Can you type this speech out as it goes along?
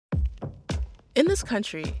In this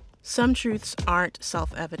country, some truths aren't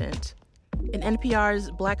self-evident. In NPR's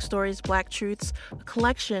Black Stories, Black Truths, a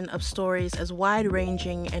collection of stories as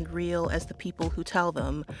wide-ranging and real as the people who tell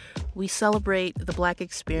them, we celebrate the Black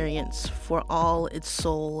experience for all its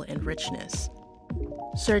soul and richness.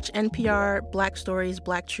 Search NPR Black Stories,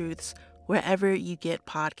 Black Truths wherever you get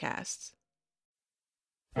podcasts.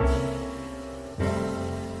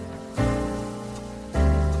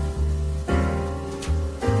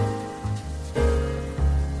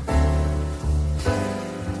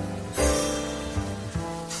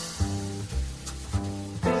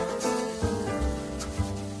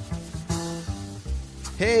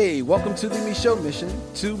 Hey, welcome to the Me Show Mission,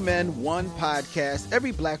 2 Men, 1 podcast,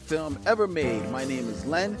 every black film ever made. My name is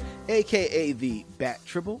Len, aka the Bat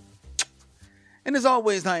Tribble. And as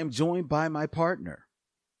always, I am joined by my partner.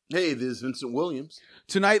 Hey, this is Vincent Williams.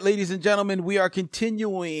 Tonight, ladies and gentlemen, we are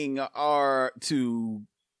continuing to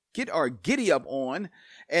get our giddy up on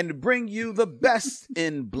and bring you the best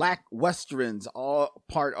in Black Westerns, all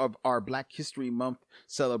part of our Black History Month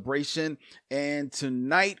celebration. And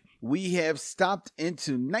tonight we have stopped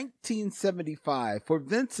into 1975 for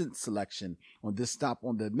Vincent's selection on this stop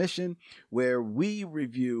on the mission, where we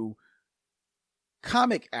review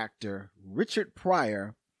comic actor Richard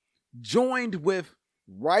Pryor, joined with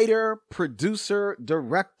writer, producer,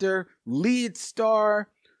 director, lead star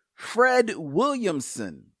Fred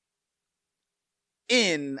Williamson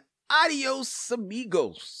in Adiós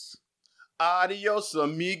Amigos. Adiós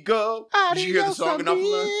Amigo. Did you hear the song enough,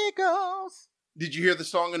 Len? Did you hear the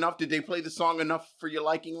song enough? Did they play the song enough for your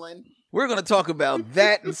liking, Len? We're going to talk about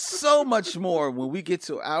that and so much more when we get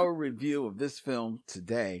to our review of this film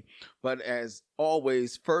today. But as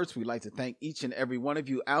always, first, we'd like to thank each and every one of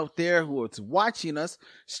you out there who are watching us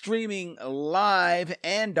streaming live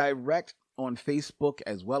and direct on Facebook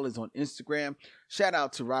as well as on Instagram. Shout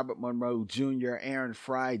out to Robert Monroe Jr., Aaron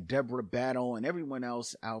Fry, Deborah Battle, and everyone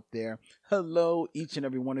else out there. Hello, each and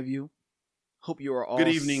every one of you. Hope you are all Good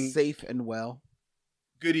evening. Safe and well.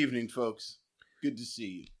 Good evening, folks. Good to see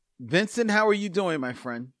you. Vincent, how are you doing, my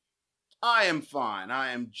friend? I am fine.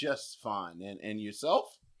 I am just fine. And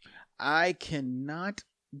yourself? I cannot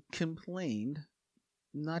complain,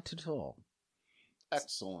 not at all.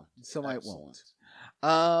 Excellent. So Excellent.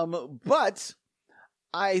 I won't. But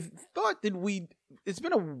I thought that it's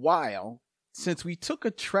been a while since we took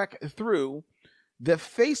a trek through the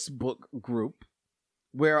Facebook group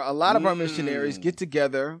where a lot of our missionaries get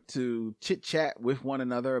together to chit chat with one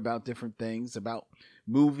another about different things, about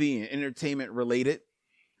movie and entertainment related.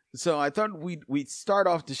 So I thought we'd start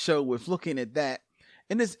off the show with looking at that.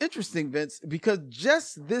 And it's interesting, Vince, because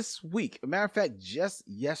just this week, a matter of fact, just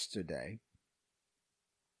yesterday,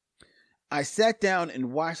 I sat down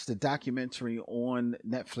and watched a documentary on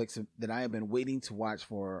Netflix that I have been waiting to watch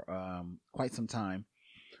for quite some time.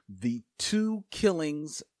 The 2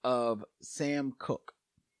 Killings of Sam Cooke.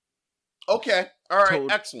 Okay. All right.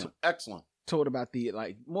 Excellent. Told about the,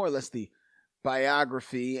 more or less the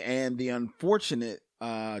biography and the unfortunate,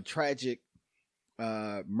 tragic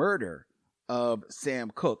murder of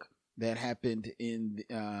Sam Cooke that happened in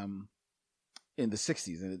the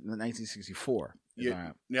 60s, in 1964.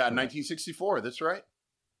 Yeah, 1964. That's right.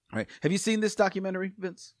 All right. Have you seen this documentary,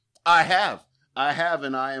 Vince? I have,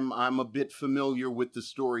 and I'm a bit familiar with the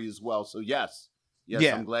story as well. So yes,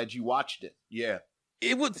 yeah. I'm glad you watched it. Yeah.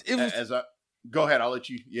 It was. Go ahead. I'll let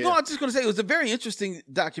you. Yeah. No, I'm just going to say it was a very interesting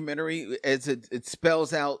documentary as it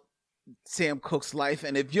spells out Sam Cooke's life,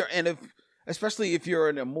 and especially if you're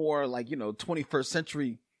in a more 21st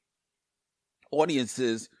century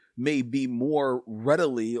audiences may be more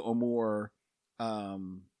readily or more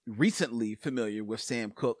recently familiar with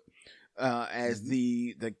Sam Cooke as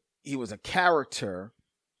he was a character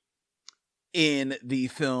in the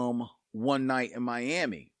film One Night in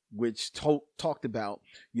Miami, which talked about,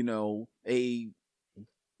 a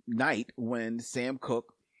night when Sam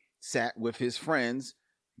Cooke sat with his friends,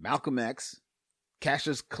 Malcolm X,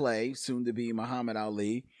 Cassius Clay, soon to be Muhammad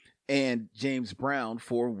Ali, and James Brown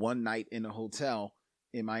for one night in a hotel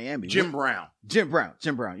in Miami. Jim Brown. You're right.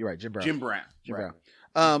 Jim Brown.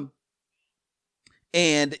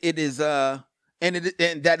 And it is, and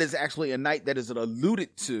that is actually a night that is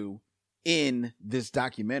alluded to in this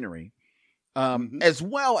documentary. As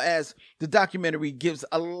well as the documentary gives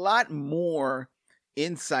a lot more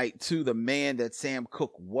insight to the man that Sam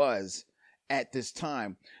Cooke was at this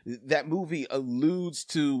time. That movie alludes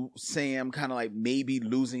to Sam kind of like maybe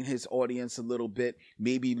losing his audience a little bit,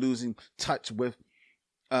 maybe losing touch with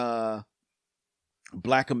Black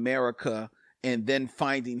America, and then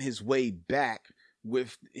finding his way back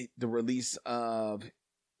with the release of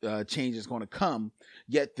change is going to come.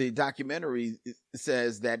 Yet the documentary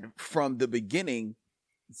says that from the beginning,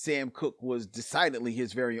 Sam Cooke was decidedly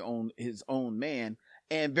his own man,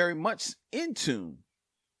 and very much in tune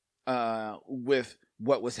with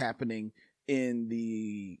what was happening in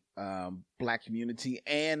the Black community,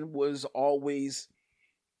 and was always,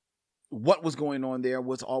 what was going on there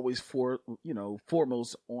was always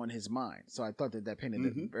foremost on his mind. So I thought that painted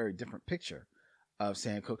a very different picture of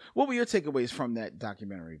Sam Cooke. What were your takeaways from that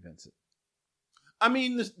documentary, Vincent? I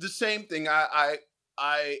mean, the same thing.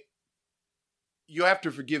 You have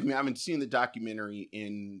to forgive me. I haven't seen the documentary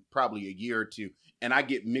in probably a year or two, and I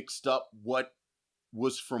get mixed up what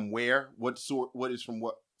was from where, what is from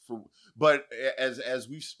what. But as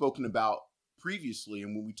we've spoken about previously,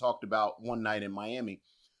 and when we talked about One Night in Miami,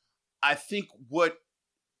 I think what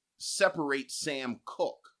separates Sam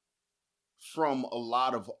Cooke from a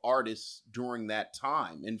lot of artists during that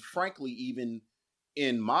time, and frankly, even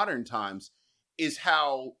in modern times, is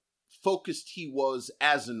how focused he was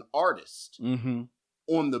as an artist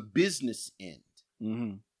on the business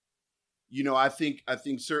end. You know, I think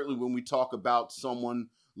certainly when we talk about someone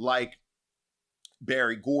like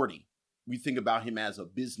Berry Gordy, we think about him as a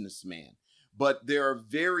businessman. But there are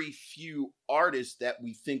very few artists that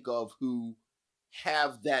we think of who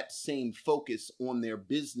have that same focus on their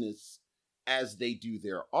business as they do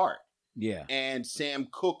their art. Yeah. And Sam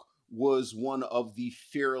Cooke was one of the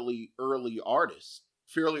fairly early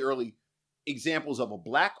examples of a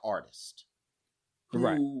Black artist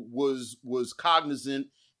who was cognizant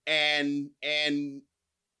and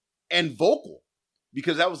vocal.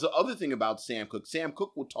 Because that was the other thing about Sam Cooke. Sam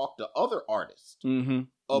Cooke would talk to other artists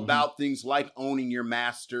about things like owning your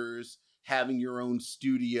masters, having your own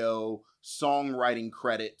studio, songwriting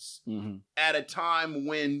credits, at a time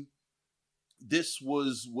when this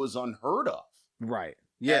was unheard of. Right.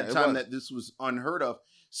 Yeah. At a time that this was unheard of.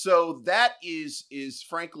 So that is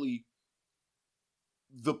frankly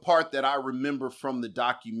the part that I remember from the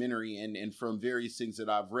documentary and from various things that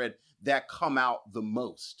I've read that come out the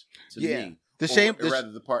most to me. The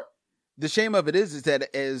shame of it is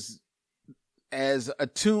that as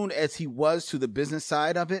attuned as he was to the business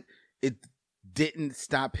side of it, it didn't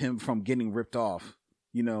stop him from getting ripped off,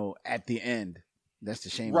 at the end. That's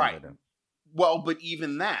the shame of it. Well, but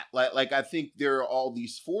even that, like I think there are all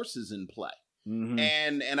these forces in play.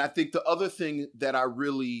 And I think the other thing that I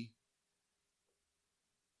really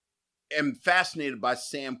am fascinated by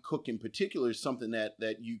Sam Cooke in particular is something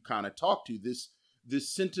that you kind of talked to, this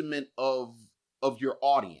sentiment of your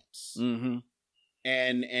audience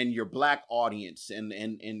and your Black audience and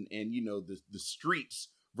the streets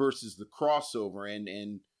versus the crossover.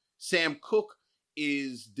 And Sam Cooke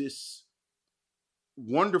is this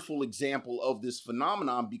wonderful example of this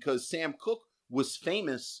phenomenon because Sam Cooke was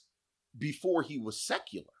famous before he was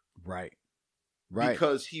secular. Right.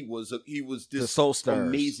 Because he was this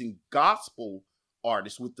amazing gospel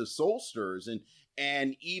artist with the Soul Stirrers,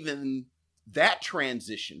 and even that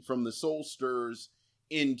transition from the Soul Stirrers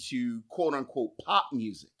into quote unquote pop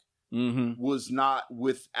music was not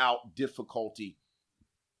without difficulty,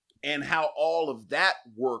 and how all of that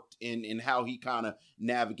worked in how he kind of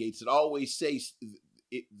navigates it. I always say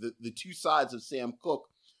the two sides of Sam Cooke,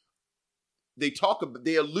 they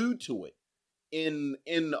allude to it in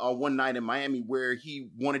One Night in Miami, where he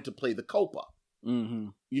wanted to play the Copa.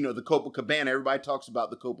 The Copacabana. Everybody talks about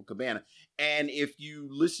the Copacabana. And if you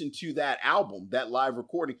listen to that album, that live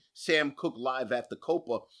recording, Sam Cooke live at the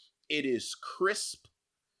Copa, it is crisp.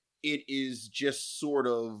 It is just sort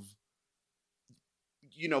of,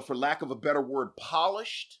 for lack of a better word,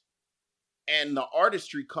 polished. And the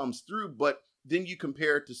artistry comes through. But then you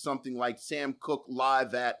compare it to something like Sam Cooke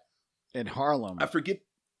live in Harlem. I forget.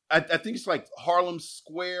 I think it's like Harlem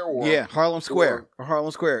Square Harlem Square.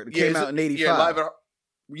 It came out in 85.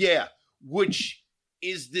 Which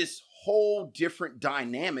is this whole different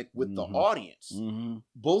dynamic with the audience.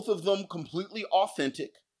 Both of them completely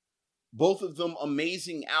authentic. Both of them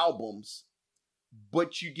amazing albums.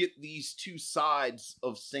 But you get these two sides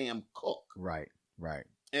of Sam Cooke. Right.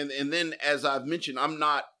 And then, as I've mentioned, I'm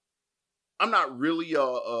not really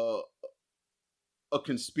a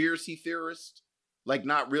conspiracy theorist.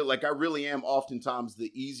 Not real. I really am. Oftentimes,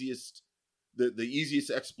 the easiest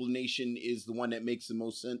explanation is the one that makes the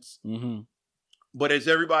most sense. But as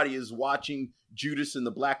everybody is watching Judas and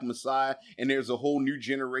the Black Messiah, and there's a whole new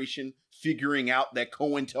generation figuring out that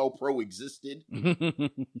COINTELPRO existed,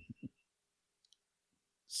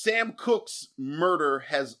 Sam Cooke's murder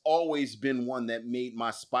has always been one that made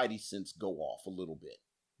my spidey sense go off a little bit.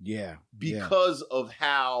 Because of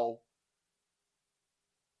how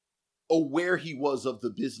aware he was of the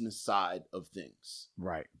business side of things.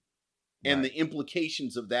 Right. And the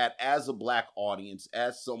implications of that as a black audience,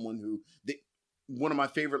 as someone who, one of my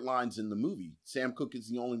favorite lines in the movie, Sam Cooke is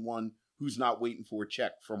the only one who's not waiting for a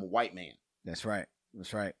check from a white man. That's right.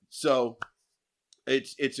 That's right. So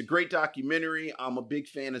it's a great documentary. I'm a big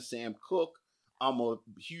fan of Sam Cooke. I'm a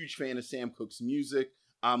huge fan of Sam Cooke's music.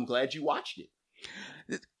 I'm glad you watched it.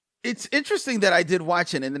 It's interesting that I did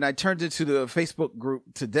watch it, and then I turned it to the Facebook group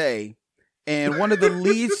today, and one of the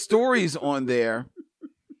lead stories on there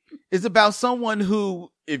is about someone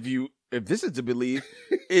who, if this is to believe,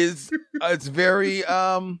 is it's very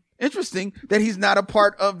interesting that he's not a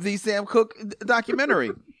part of the Sam Cooke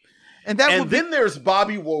documentary. And then there's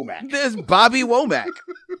Bobby Womack. There's Bobby Womack.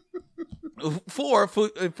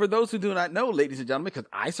 For those who do not know, ladies and gentlemen, because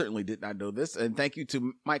I certainly did not know this, and thank you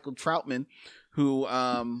to Michael Troutman, who,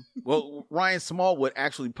 Ryan Smallwood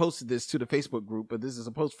actually posted this to the Facebook group, but this is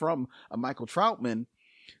a post from Michael Troutman.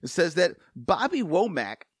 It says that Bobby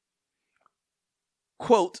Womack,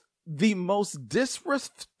 quote, the most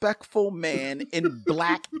disrespectful man in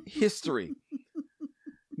black history.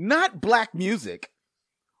 Not black music.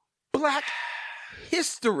 Black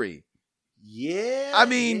history. Yeah. I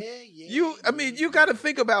mean, you got to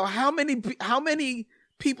think about how many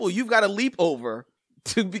people you've got to leap over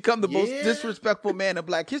to become the most disrespectful man in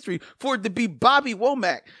black history for it to be Bobby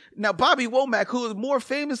Womack. Now, Bobby Womack, who is more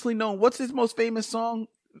famously known, what's his most famous song,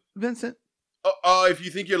 Vincent? If You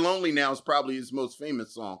Think You're Lonely Now is probably his most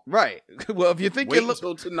famous song. Right. Well, if you think Wait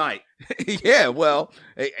until tonight. Yeah, well,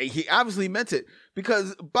 he obviously meant it,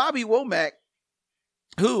 because Bobby Womack,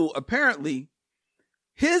 who apparently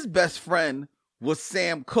his best friend was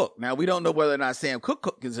Sam Cooke. Now, we don't know whether or not Sam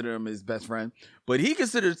Cooke considered him his best friend, but he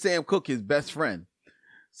considered Sam Cooke his best friend.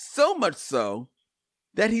 So much so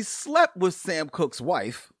that he slept with Sam Cooke's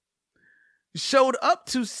wife, showed up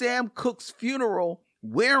to Sam Cooke's funeral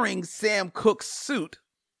wearing Sam Cooke's suit,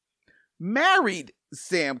 married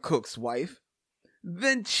Sam Cooke's wife,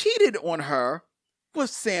 then cheated on her with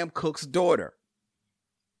Sam Cooke's daughter.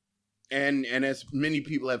 And as many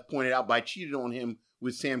people have pointed out, by cheating on him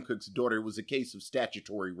with Sam Cooke's daughter, it was a case of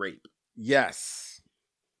statutory rape. Yes.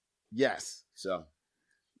 So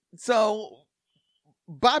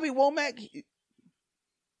Bobby Womack,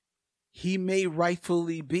 he may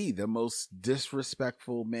rightfully be the most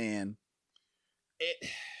disrespectful man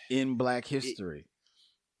in black history.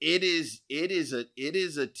 It is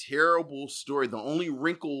a terrible story. The only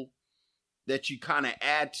wrinkle that you kind of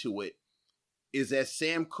add to it is that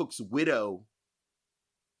Sam Cooke's widow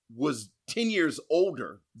was 10 years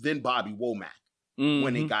older than Bobby Womack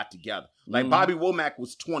when they got together. Like, Bobby Womack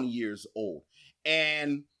was 20 years old.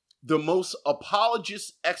 And the most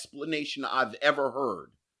apologist explanation I've ever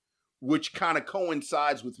heard, which kind of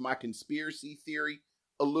coincides with my conspiracy theory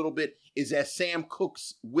a little bit, is that Sam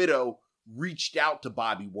Cooke's widow reached out to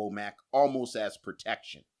Bobby Womack almost as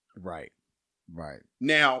protection. Right.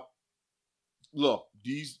 Now, look,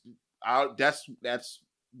 that's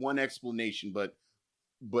one explanation, but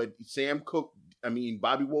Bobby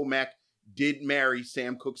Womack did marry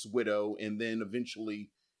Sam Cooke's widow, and then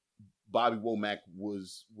eventually Bobby Womack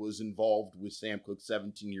was involved with Sam Cooke's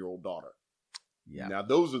 17-year-old daughter. Yeah. Now,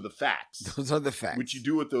 those are the facts. Those are the facts. What you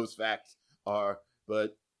do with those facts are,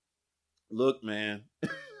 but look, man.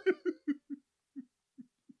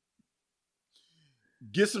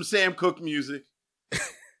 Get some Sam Cooke music.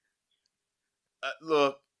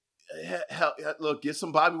 Look, get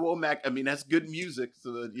some Bobby Womack. I mean, that's good music.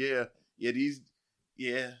 So yeah.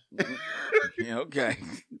 Okay.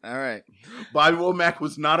 All right. Bobby Womack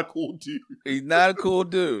was not a cool dude. He's not a cool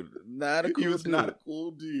dude. Not a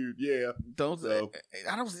cool dude. Yeah.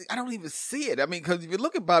 I don't even see it. I mean, because if you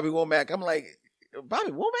look at Bobby Womack, I'm like,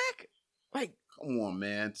 Bobby Womack? Like, come on,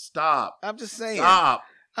 man. Stop. I'm just saying. Stop.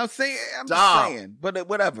 I'm just saying. But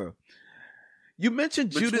whatever. You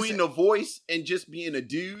mentioned Judas. Between the voice and just being a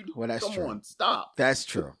dude. Well, that's true. Come on, stop. That's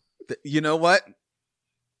true. You know what?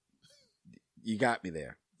 You got me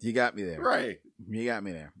there. Right. You got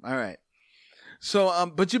me there. All right.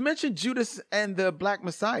 So, but you mentioned Judas and the Black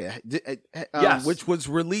Messiah, yes. which was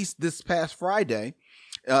released this past Friday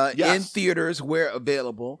yes. in theaters where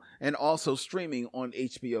available, and also streaming on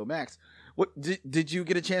HBO Max. What did you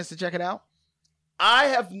get a chance to check it out? I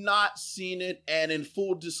have not seen it, and in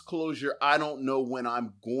full disclosure, I don't know when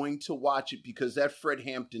I'm going to watch it, because that Fred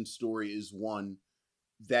Hampton story is one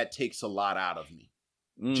that takes a lot out of me,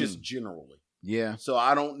 just generally. Yeah. So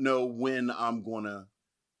I don't know when I'm going to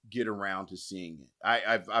get around to seeing it.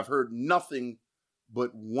 I've heard nothing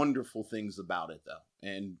but wonderful things about it, though.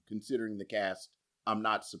 And considering the cast, I'm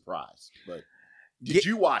not surprised. But Did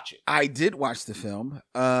you watch it? I did watch the film.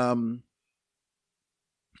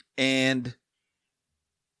 And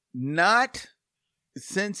not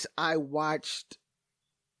since I watched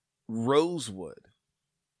Rosewood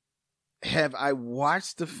have I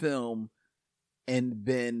watched the film and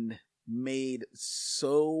been made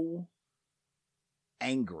so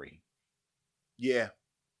angry. Yeah.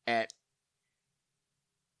 At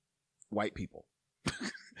white people.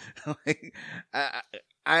 Like,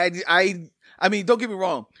 I mean, don't get me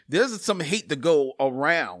wrong. There's some hate to go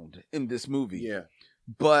around in this movie. Yeah.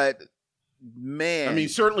 But man, I mean,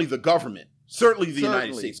 certainly the government, certainly the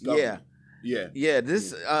United States government. Yeah.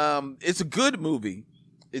 This, it's a good movie.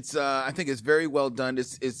 It's, I think it's very well done.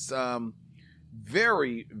 It's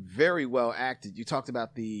very, very well acted. You talked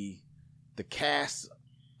about the cast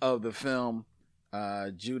of the film,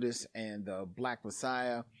 Judas and the Black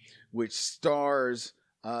Messiah, which stars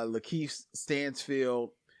Lakeith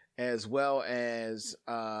Stanfield as well as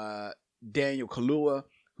Daniel Kaluuya,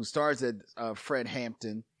 who stars as Fred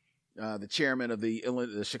Hampton, the chairman of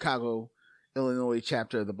the Chicago, Illinois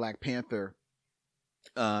chapter of the Black Panther.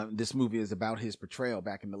 This movie is about his portrayal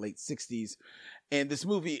back in the late 60s. And this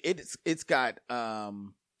movie, it's got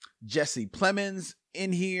Jesse Plemons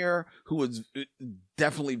in here, who was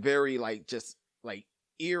definitely very just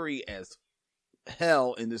eerie as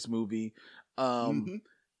hell in this movie.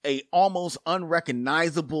 A almost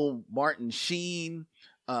unrecognizable Martin Sheen,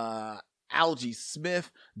 Algie Smith,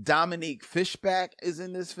 Dominique Fishback is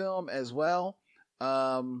in this film as well.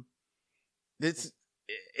 It's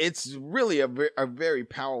really a very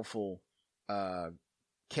powerful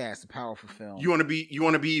cast, a powerful film. You want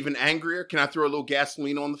to be even angrier? Can I throw a little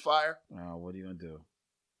gasoline on the fire? What are you gonna do?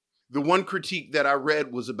 The one critique that I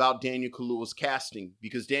read was about Daniel Kaluuya's casting,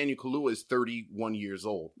 because Daniel Kaluuya is 31 years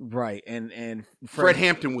old. Right, and Fred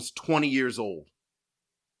Hampton was 20 years old.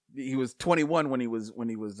 He was 21 when he was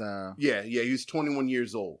Yeah, he was 21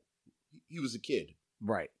 years old. He was a kid.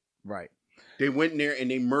 Right. They went in there and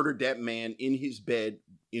they murdered that man in his bed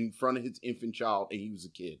in front of his infant child, and he was a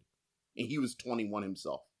kid. And he was 21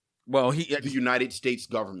 himself. Well, the United States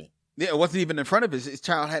government. Yeah, it wasn't even in front of his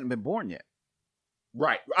child hadn't been born yet.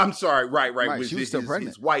 Right. I'm sorry. Right. She was still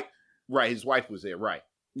pregnant. His wife was there. Right.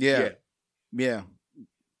 Yeah.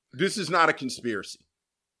 This is not a conspiracy.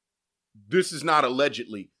 This is not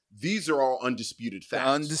allegedly. These are all undisputed facts.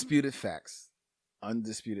 Undisputed facts.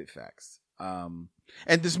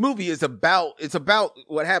 And this movie is about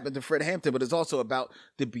what happened to Fred Hampton, but it's also about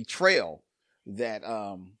the betrayal that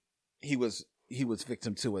he was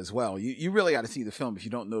victim to as well. You really got to see the film if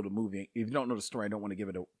you don't know the movie. If you don't know the story, I don't want to give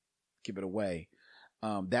it away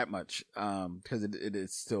that much because it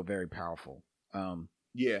is still very powerful.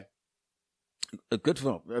 Yeah, a good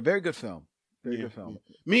film, a very good film, good film.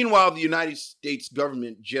 Meanwhile, the United States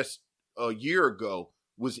government just a year ago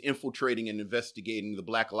was infiltrating and investigating the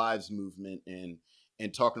Black Lives Movement and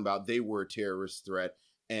talking about they were a terrorist threat,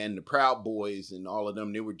 and the Proud Boys and all of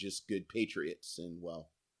them, they were just good patriots. And well,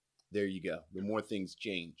 there you go. The more things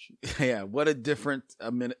change. Yeah, what a difference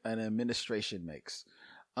an administration makes.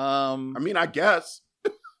 I mean, I guess.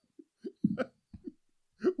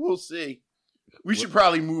 We'll see. We should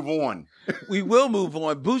probably move on. We will move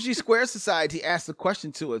on. Bougie Square Society asked a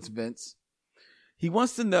question to us, Vince. He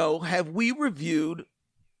wants to know, have we reviewed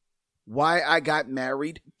Why I Got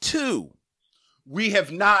Married 2? We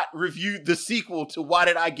have not reviewed the sequel to Why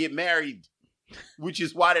Did I Get Married, which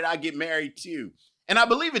is Why Did I Get Married 2? And I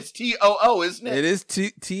believe it's TOO, isn't it? It is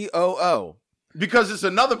TOO. Because it's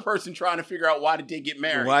another person trying to figure out why did they get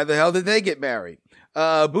married. Why the hell did they get married?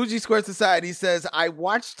 Bougie Square Society says, I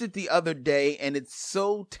watched it the other day and it's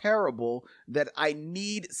so terrible that I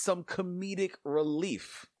need some comedic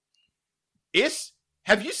relief.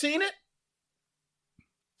 Have you seen it?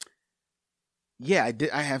 Yeah, I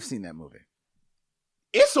did. I have seen that movie.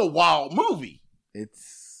 It's a wild movie.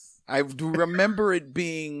 I remember it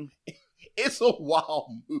being... It's a wild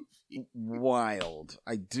movie. Wild.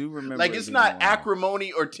 I do remember. Like, it's not wild.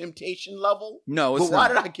 Acrimony or Temptation level. No, it's but not. Why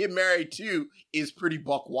Did I Get Married 2 is pretty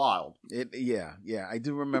buck wild. Yeah. I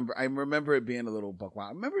do remember. I remember it being a little buck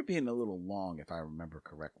wild. I remember it being a little long, if I remember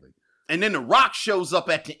correctly. And then The Rock shows up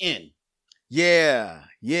at the end. Yeah.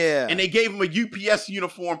 And they gave him a UPS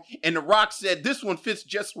uniform, and The Rock said, this one fits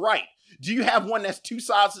just right. Do you have one that's 2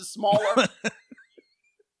 sizes smaller?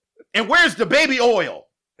 And where's the baby oil?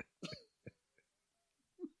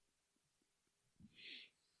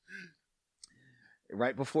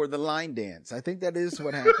 Right before the line dance. I think that is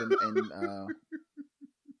what happened and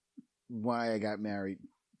Why I Got Married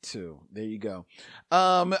 2. There you go.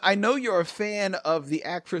 I know you're a fan of the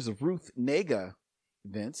actress Ruth Negga,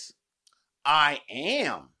 Vince. I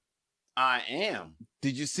am. I am.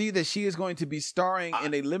 Did you see that she is going to be starring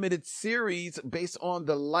in a limited series based on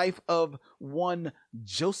the life of one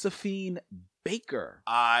Josephine Baker?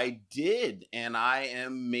 I did, and I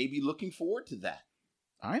am maybe looking forward to that.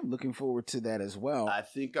 I'm looking forward to that as well. I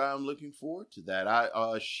think I'm looking forward to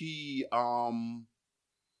that. She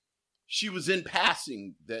was in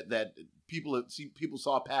Passing that people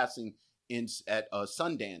saw passing at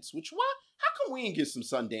Sundance. Which what? How come we didn't get some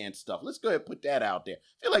Sundance stuff? Let's go ahead and put that out there.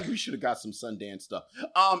 I feel like we should have got some Sundance stuff.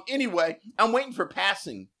 Anyway, I'm waiting for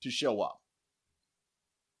Passing to show up.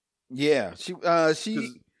 Yeah, she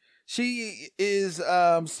is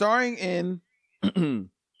starring in.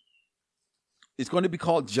 It's going to be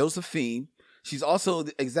called Josephine. She's also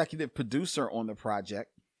the executive producer on the project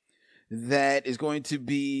that is going to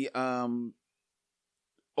be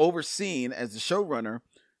overseen as the showrunner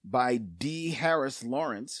by D. Harris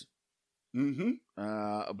Lawrence,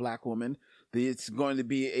 a Black woman. It's going to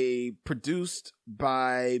be produced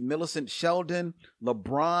by Millicent Sheldon,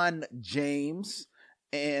 LeBron James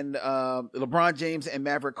and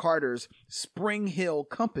Maverick Carter's Spring Hill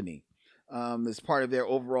Company. As part of their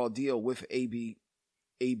overall deal with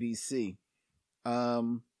ABC.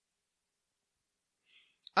 I'm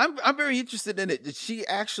very interested in it. She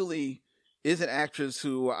actually is an actress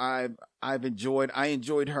who I've enjoyed. I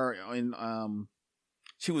enjoyed her in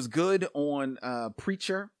she was good on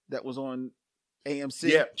Preacher, that was on AMC.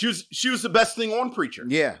 Yeah, she was the best thing on Preacher.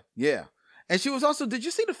 Yeah. And she was also, did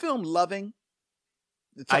you see the film Loving?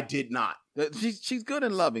 I did not. She's good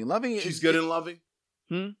in Loving. She's good in Loving?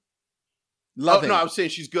 Loving. Oh, no, I was saying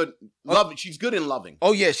she's good. Loving. She's good in Loving.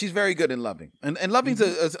 Oh yeah, she's very good in Loving, and Loving's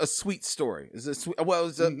a sweet story. It's a sweet. Well,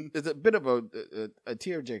 it's a bit of a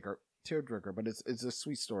tearjerker, but it's a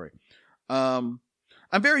sweet story. I'm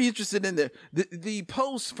very interested in the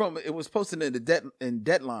post from it was posted in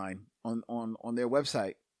Deadline on their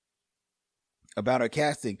website about her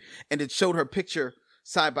casting, and it showed her picture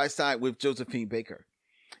side by side with Josephine Baker,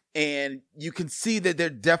 and you can see that there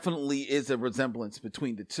definitely is a resemblance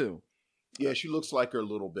between the two. Yeah, she looks like her a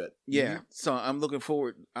little bit. Yeah, so I'm looking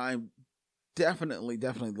forward. I'm definitely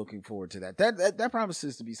looking forward to that. That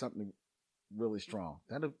promises to be something really strong.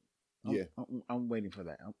 I'm waiting for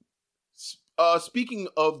that. Speaking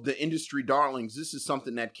of the industry darlings, this is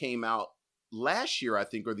something that came out last year, I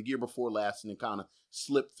think, or the year before last, and it kind of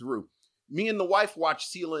slipped through. Me and the wife watched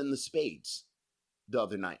Seela and the Spades the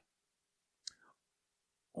other night.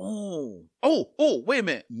 Oh! Wait a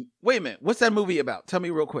minute. What's that movie about? Tell me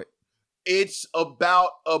real quick. It's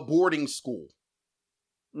about a boarding school.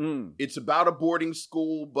 It's about a boarding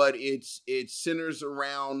school, but it centers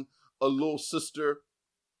around a little sister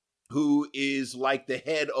who is like the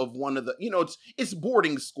head of one of the, it's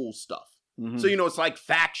boarding school stuff. Mm-hmm. So, it's like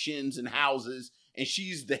factions and houses, and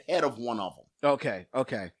she's the head of one of them. Okay.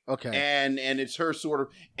 And it's her sort of,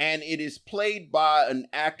 and it is played by an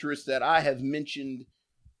actress that I have mentioned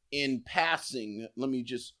in passing. Let me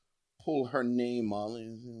just pull her name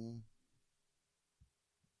on.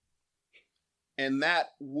 And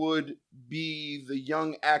that would be the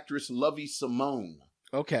young actress Lovie Simone.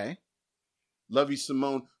 Okay. Lovie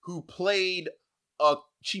Simone, who played a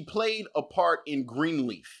part in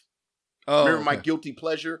Greenleaf. Oh, remember my guilty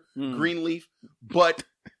pleasure, Greenleaf, but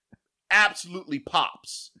absolutely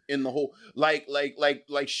pops in the whole like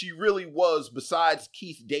she really was. Besides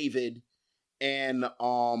Keith David and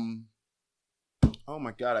oh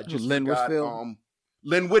my god, I just Lynn forgot, Whitfield.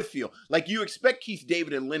 Lynn Whitfield. Like, you expect Keith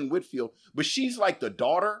David and Lynn Whitfield, but she's like the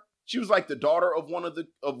daughter. She was like the daughter of one of the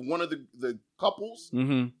couples,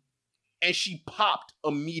 and she popped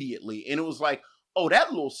immediately. And it was like, oh, that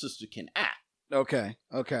little sister can act. Okay.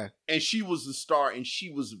 And she was the star, and she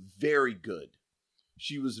was very good.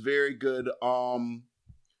 Jarrell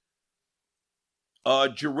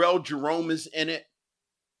Jerome is in it,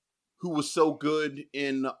 who was so good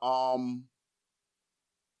in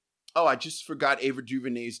I just forgot Ava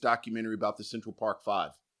DuVernay's documentary about the Central Park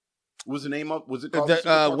Five. What was the name of? Was it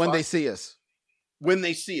called When They See Us? When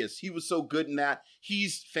They See Us. He was so good in that.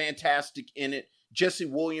 He's fantastic in it. Jesse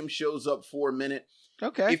Williams shows up for a minute.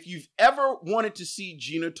 Okay. If you've ever wanted to see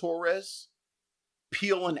Gina Torres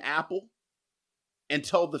peel an apple and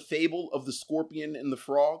tell the fable of the scorpion and the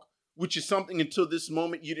frog, which is something until this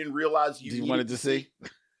moment you didn't realize you wanted to see.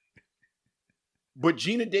 But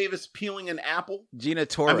Gina Davis peeling an apple. Gina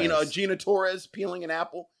Torres peeling an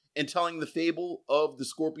apple and telling the fable of the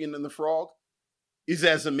scorpion and the frog is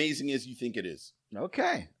as amazing as you think it is.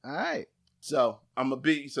 Okay. All right. So I'm a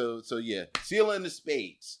big so yeah. Seela and the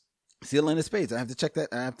Spades. Seela and the Spades. I have to check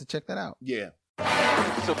that out. Yeah.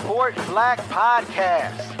 Support Black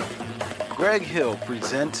Podcasts. Greg Hill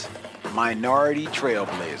presents Minority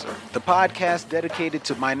Trailblazer, the podcast dedicated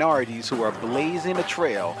to minorities who are blazing a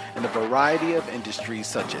trail in a variety of industries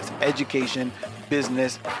such as education,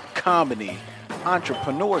 business, comedy,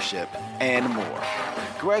 entrepreneurship, and more.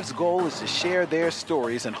 Greg's goal is to share their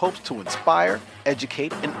stories and hopes to inspire,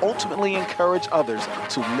 educate, and ultimately encourage others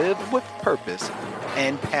to live with purpose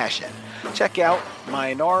and passion. Check out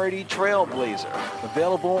Minority Trailblazer,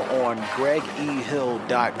 available on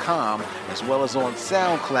gregehill.com as well as on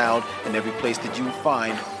SoundCloud and every place that you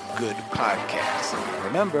find good podcasts.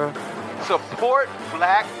 Remember, support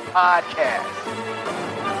Black podcasts.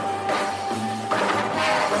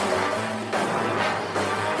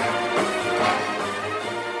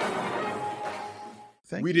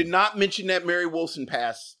 We did not mention that Mary Wilson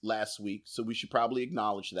passed last week, so we should probably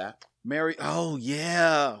acknowledge that. Mary, oh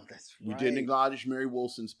yeah, that's right. We didn't acknowledge Mary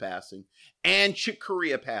Wilson's passing. And Chick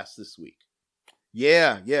Corea passed this week.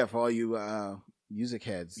 Yeah, for all you music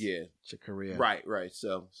heads. Yeah. Chick Corea. Right.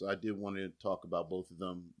 So I did want to talk about both of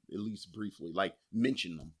them, at least briefly, like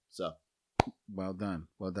mention them. So well done.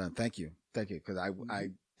 Thank you, because I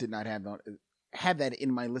did not have that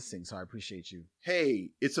in my listing, so I appreciate you. Hey,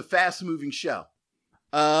 it's a fast-moving show.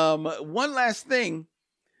 One last thing.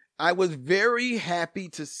 I was very happy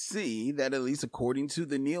to see that, at least according to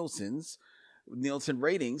the Nielsen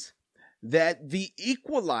ratings, that The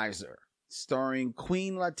Equalizer, starring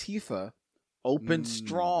Queen Latifah, opened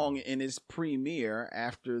strong in its premiere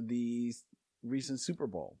after the recent Super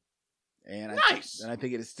Bowl. And nice. I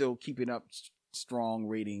think it is still keeping up strong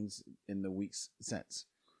ratings in the weeks since.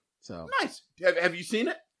 So nice. Have you seen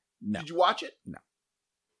it? No. Did you watch it? No.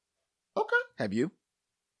 Okay. Have you?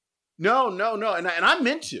 No. And I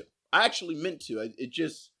meant to. I actually meant to. It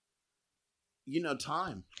just,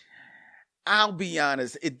 time. I'll be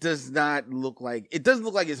honest. It doesn't look like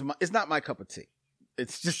it's not my cup of tea.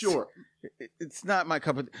 It's just sure. It's not my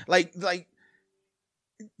cup of tea.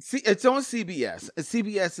 See, it's on CBS.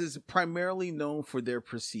 CBS is primarily known for their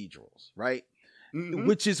procedurals, right? Mm-hmm.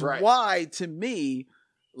 Which is why, to me,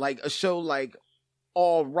 like a show like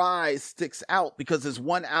All Rise sticks out because it's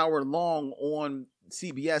 1 hour long on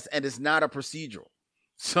CBS and it's not a procedural.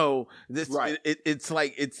 So this it's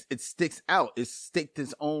like it sticks out. It staked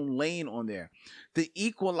its own lane on there. The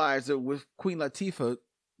Equalizer with Queen Latifah,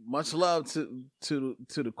 much love to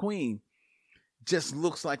the Queen, just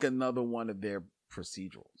looks like another one of their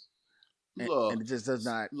procedurals. And it just does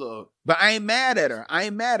not look. But I ain't mad at her.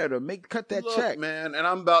 Cut that check, man. And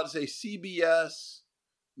I'm about to say CBS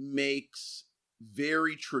makes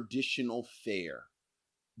very traditional fare.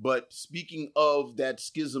 But speaking of that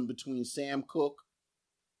schism between Sam Cooke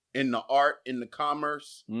and the art and the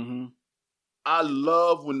commerce, I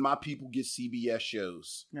love when my people get CBS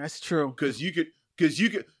shows. That's true. Because you could.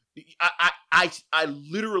 I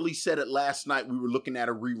literally said it last night. We were looking at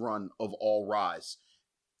a rerun of All Rise.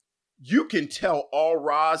 You can tell All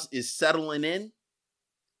Rise is settling in.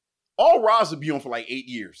 All Rise will be on for like 8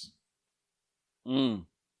 years.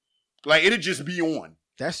 Like it'll just be on.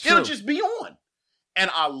 That's true. It'll just be on.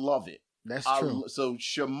 And I love it. That's true. So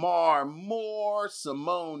Shamar Moore,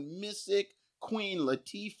 Simone Missick, Queen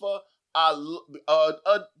Latifah,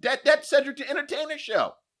 that Cedric the Entertainer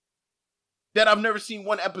show that I've never seen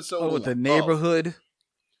one episode of. With The Neighborhood?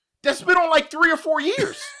 That's been on like 3 or 4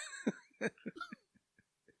 years.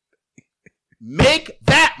 Make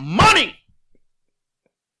that money.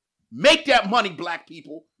 Make that money, black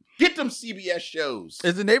people. Get them CBS shows.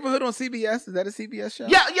 Is The Neighborhood on CBS? Is that a CBS show?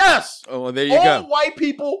 Yeah, yes. Oh, well, there you go. All white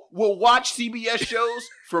people will watch CBS shows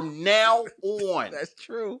from now on. That's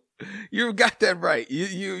true. You got that right.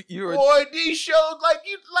 You're boy, these shows like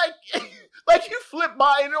you flip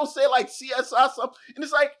by and it'll say like CSI something, and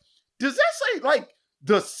it's like, does that say like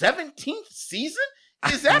the 17th season?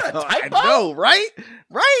 Is that a typo? I know, right?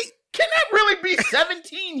 Right? Can that really be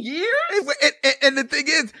 17 years? And the thing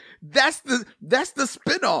is, that's the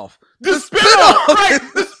spinoff. The spinoff, right?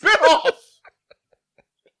 The spinoff.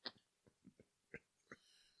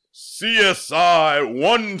 CSI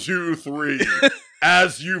 123,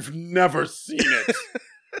 as you've never seen it.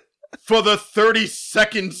 For the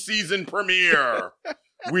 32nd season premiere,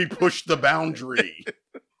 we push the boundary.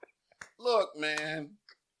 Look, man.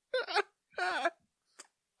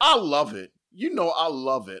 I love it. You know I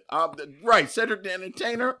love it. Right, Cedric the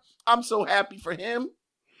Entertainer. I'm so happy for him.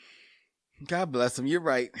 God bless him. You're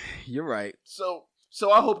right. So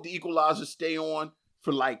I hope the Equalizer stay on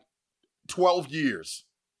for like 12 years.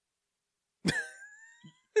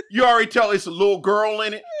 You already tell it's a little girl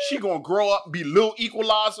in it. She gonna grow up and be little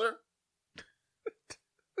Equalizer.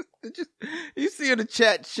 You see in the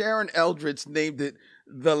chat, Sharon Eldridge named it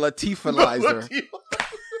the Latifalizer.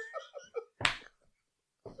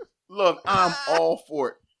 Look, I'm all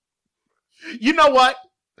for it. You know what?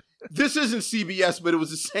 This isn't CBS, but it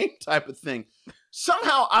was the same type of thing.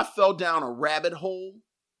 Somehow I fell down a rabbit hole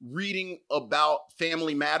reading about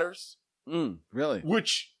Family Matters. Really?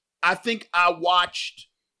 Which I think I watched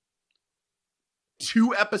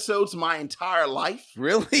 2 episodes my entire life.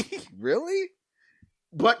 Really? Really?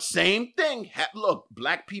 But same thing. Look,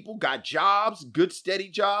 black people got jobs, good steady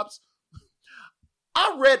jobs.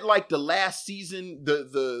 I read like the last season,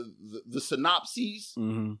 the synopses.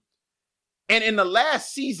 Mm-hmm. And in the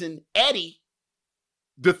last season, Eddie,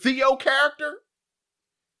 the Theo character,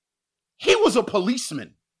 he was a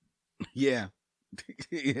policeman. Yeah.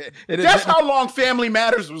 Yeah. That's how long Family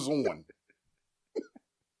Matters was on.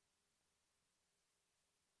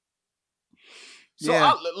 So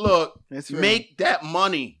yeah. Look, real. make that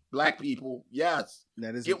money, black people. Yes.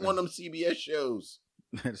 That is Get real. one of them CBS shows.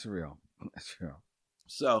 That's real. That's real.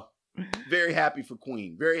 So, very happy for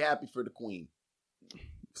Queen. Very happy for the Queen.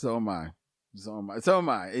 So am I. So am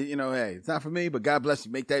I. You know, hey, it's not for me, but God bless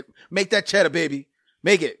you. Make that cheddar, baby.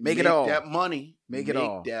 Make it all. That money. Make it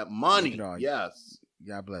all. That money. Make it all. Yes.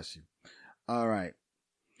 God bless you. All right,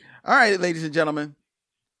 ladies and gentlemen,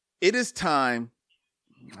 it is time.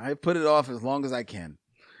 I put it off as long as I can.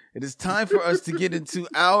 It is time for us to get into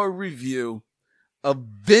our review of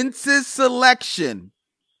Vince's selection.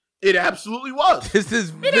 It absolutely was. It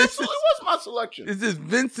absolutely was my selection. This is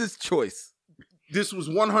Vince's choice. This was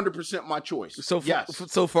 100% my choice.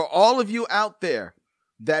 So for all of you out there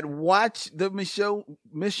that watch the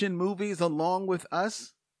Mission movies along with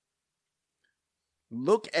us,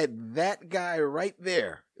 look at that guy right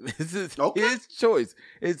there. This is his choice.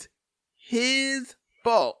 It's his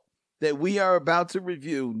fault that we are about to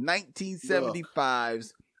review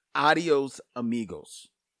 1975's Adiós Amigos.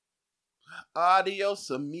 Adiós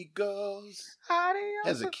Amigos.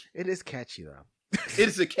 Adios. It is catchy though. It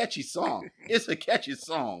is a catchy song. It's a catchy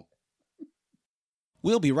song.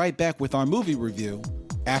 We'll be right back with our movie review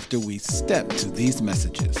after we step to these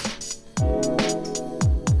messages.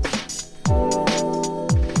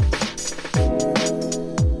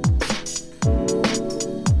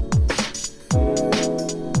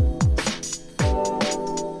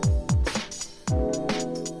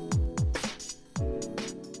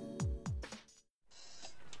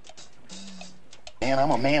 Man,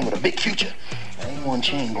 I'm a man with a big future. Ain't one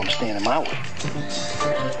chain gonna stand in my way.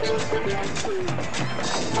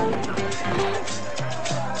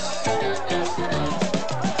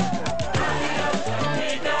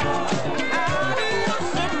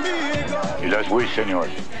 You just wish, senor.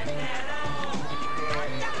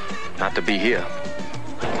 Not to be here.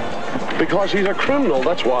 Because he's a criminal,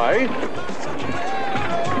 that's why.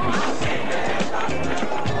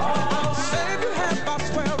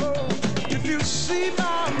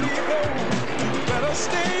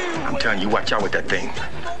 I'm telling you, watch out with that thing.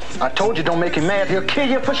 I told you don't make him mad. He'll kill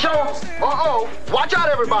you for sure. Uh-oh. Watch out,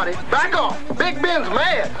 everybody. Back off. Big Ben's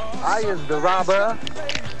mad. I is the robber,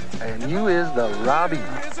 and you is the robbie.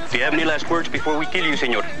 Do you have any last words before we kill you,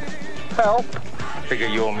 senor? Help. I figure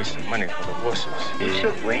you owe me some money for the horses. You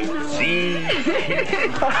should wait and see.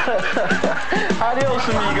 Adiós,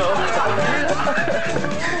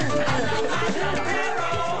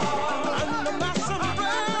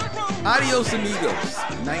 Adiós Amigos,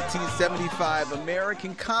 1975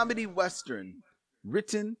 American comedy western,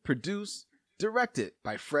 written, produced, directed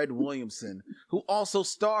by Fred Williamson, who also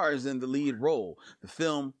stars in the lead role. The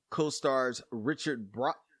film co-stars Richard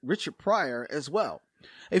Pryor as well.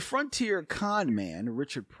 A frontier con man,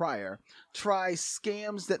 Richard Pryor, tries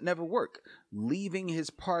scams that never work, leaving his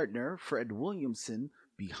partner, Fred Williamson,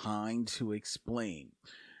 behind to explain.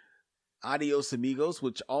 Adiós Amigos,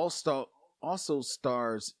 which also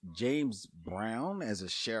stars James Brown as a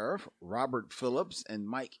sheriff, Robert Phillips and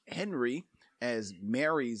Mike Henry as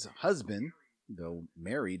Mary's husband, though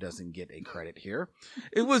Mary doesn't get a credit here.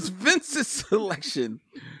 It was Vince's selection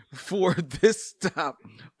for this stop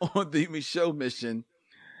on the Michaud mission.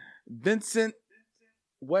 Vincent,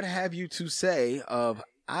 what have you to say of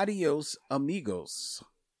Adiós Amigos?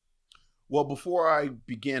 Well, before I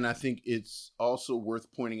begin, I think it's also worth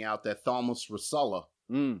pointing out that Thomas Rosella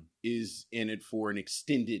is in it for an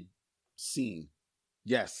extended scene.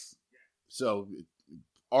 Yes. So,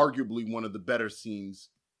 arguably one of the better scenes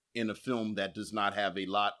in a film that does not have a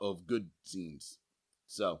lot of good scenes.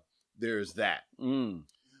 So, there's that.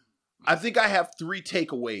 I think I have 3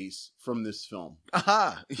 takeaways from this film.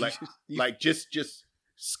 Aha. Like just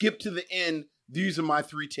skip to the end. These are my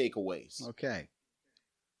 3 takeaways. Okay.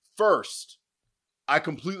 First, I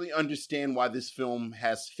completely understand why this film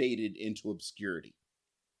has faded into obscurity.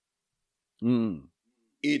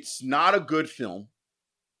 It's not a good film.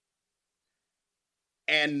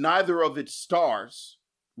 And neither of its stars,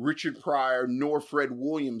 Richard Pryor nor Fred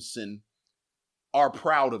Williamson, are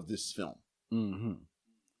proud of this film. Mm-hmm.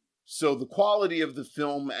 So the quality of the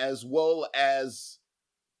film, as well as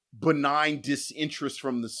benign disinterest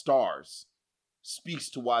from the stars, speaks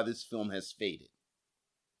to why this film has faded.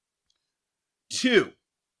 2,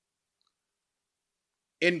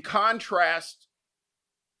 in contrast,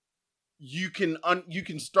 you can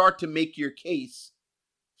start to make your case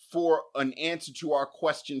for an answer to our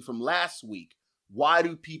question from last week. Why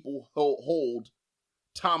do people hold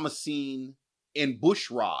Thomasine and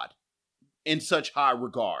Bushrod in such high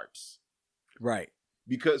regards? Right.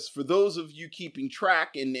 Because for those of you keeping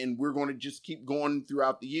track, and we're going to just keep going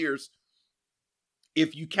throughout the years,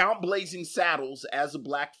 if you count Blazing Saddles as a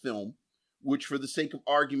black film, which for the sake of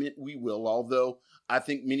argument we will, although I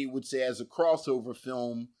think many would say as a crossover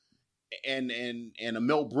film and a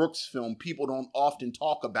Mel Brooks film, people don't often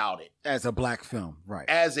talk about it As a black film, right.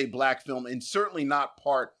 as a black film, and certainly not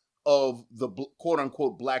part of the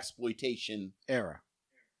quote-unquote blaxploitation Era.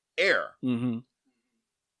 Mm-hmm.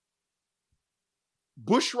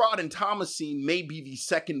 Bushrod and Thomasine may be the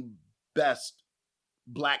second best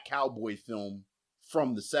black cowboy film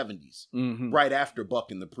from the 70s, Mm-hmm. right after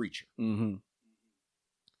Buck and the Preacher. Mm-hmm.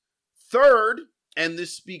 Third, and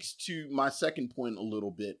this speaks to my second point a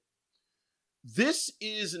little bit, this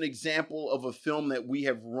is an example of a film that we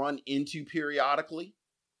have run into periodically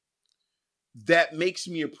that makes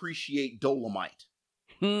me appreciate Dolomite.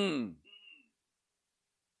 Hmm.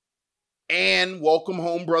 And Welcome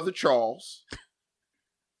Home, Brother Charles.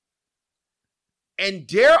 And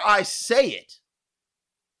dare I say it,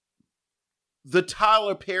 the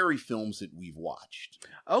Tyler Perry films that we've watched.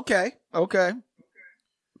 Okay.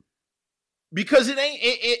 Because it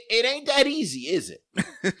ain't that easy, is it?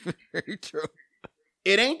 Very true.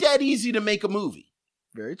 It ain't that easy to make a movie.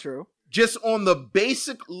 Very true. Just on the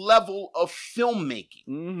basic level of filmmaking.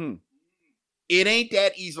 Mm-hmm. It ain't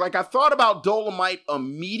that easy. Like, I thought about Dolomite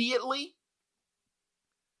immediately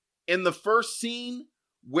in the first scene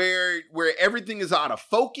where everything is out of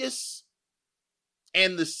focus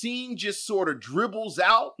and the scene just sort of dribbles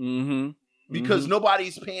out. Mm-hmm. Because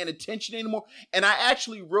nobody's paying attention anymore. And I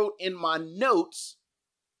actually wrote in my notes,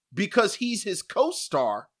 because he's his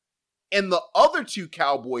co-star in the other 2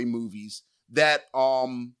 cowboy movies that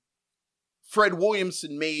Fred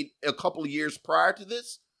Williamson made a couple of years prior to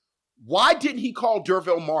this, why didn't he call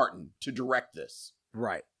Derville Martin to direct this?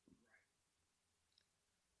 Right.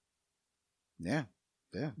 Yeah.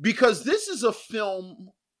 Because this is a film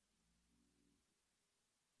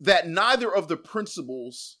that neither of the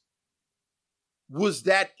principals was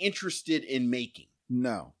that interested in making.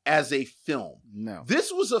 No. As a film. No.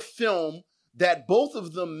 This was a film that both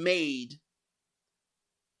of them made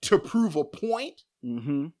to prove a point /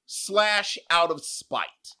 out of spite.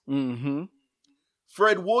 Mm-hmm.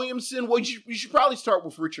 Fred Williamson, well, you should probably start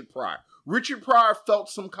with Richard Pryor. Richard Pryor felt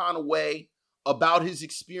some kind of way about his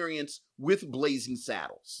experience with Blazing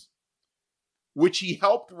Saddles, which he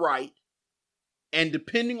helped write, and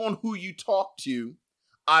depending on who you talk to,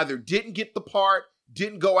 either didn't get the part,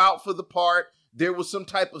 didn't go out for the part, there was some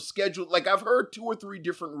type of schedule. Like, I've heard 2 or 3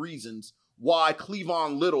 different reasons why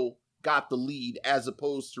Cleavon Little got the lead as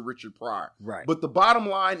opposed to Richard Pryor. Right. But the bottom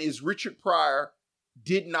line is Richard Pryor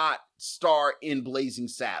did not star in Blazing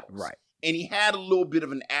Saddles. Right. And he had a little bit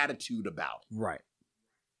of an attitude about it. Right.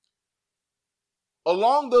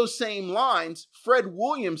 Along those same lines, Fred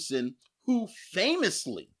Williamson, who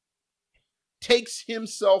famously takes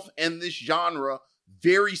himself and this genre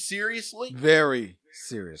very seriously,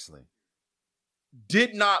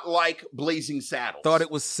 did not like Blazing Saddles. Thought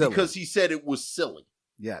it was silly. Because he said it was silly.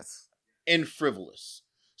 Yes. And frivolous.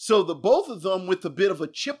 So the both of them, with a bit of a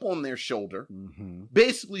chip on their shoulder,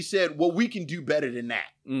 basically said, well, we can do better than that.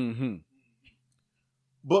 Mm-hmm.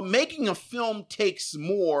 But making a film takes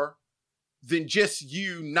more than just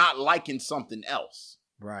you not liking something else.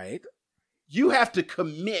 Right. You have to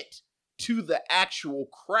commit to the actual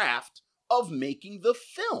craft of making the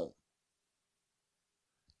film.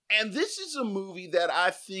 And this is a movie that I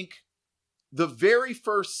think the very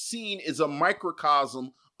first scene is a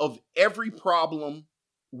microcosm of every problem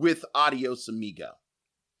with Adiós Amigo.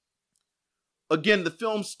 Again, the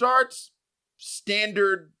film starts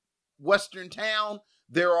standard Western town.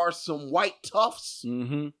 There are some white toughs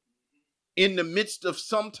in the midst of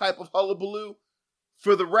some type of hullabaloo.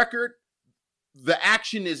 For the record, the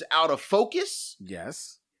action is out of focus.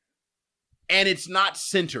 Yes. And it's not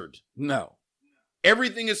centered. No.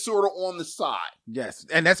 Everything is sort of on the side. Yes.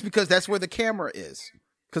 And that's because that's where the camera is.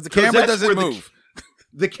 Because the camera doesn't move.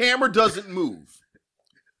 The camera doesn't move.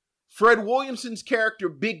 Fred Williamson's character,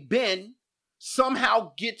 Big Ben,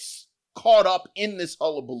 somehow gets caught up in this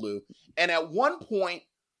hullabaloo. And at one point,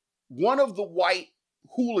 one of the white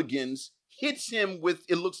hooligans hits him with,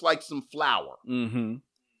 it looks like some flour. Mm-hmm.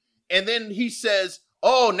 And then he says,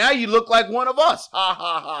 "Oh, now you look like one of us. Ha,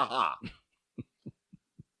 ha, ha, ha."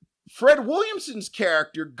 Fred Williamson's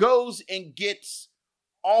character goes and gets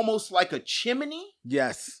almost like a chimney.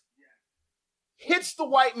 Yes. Hits the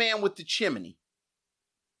white man with the chimney.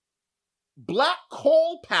 Black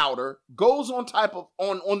coal powder goes on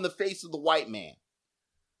the face of the white man.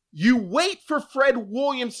 You wait for Fred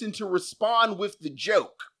Williamson to respond with the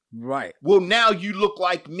joke. Right. "Well, now you look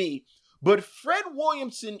like me." But Fred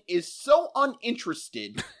Williamson is so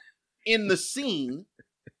uninterested in the scene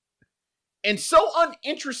and so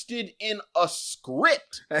uninterested in a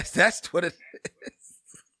script. That's what it is.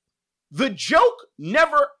 The joke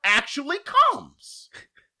never actually comes.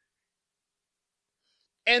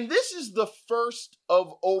 And this is the first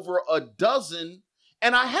of over a dozen,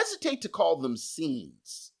 and I hesitate to call them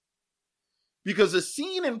scenes, because a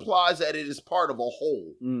scene implies that it is part of a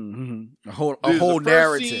whole. Mm-hmm. A whole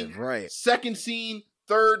narrative, scene, right? Second scene,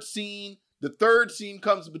 third scene. The third scene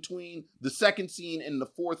comes between the second scene and the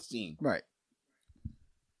fourth scene. Right.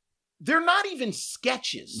 They're not even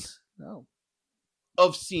sketches No.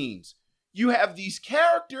 of scenes. You have these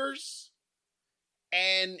characters,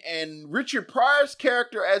 and Richard Pryor's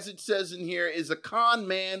character, as it says in here, is a con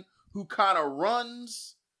man who kind of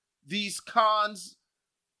runs these cons.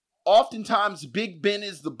 Oftentimes, Big Ben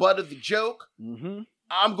is the butt of the joke. Mm-hmm.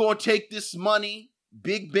 "I'm going to take this money.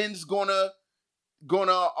 Big Ben's gonna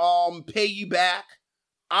pay you back.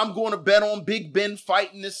 I'm going to bet on Big Ben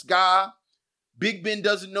fighting this guy. Big Ben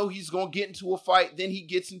doesn't know he's going to get into a fight. Then he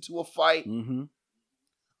gets into a fight. Mm-hmm.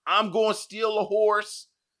 I'm going to steal a horse.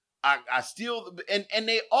 I steal, and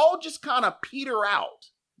they all just kind of peter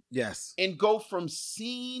out. Yes. And go from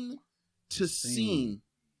scene to scene.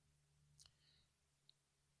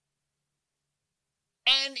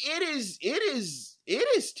 And it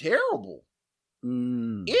is terrible.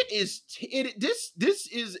 Mm. This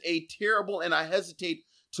is a terrible, and I hesitate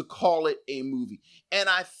to call it a movie. And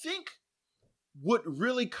I think what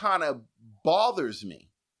really kind of bothers me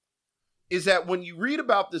is that when you read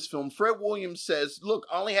about this film, Fred Williams says, "Look,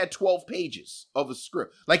 I only had 12 pages of a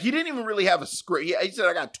script." Like, he didn't even really have a script. He said,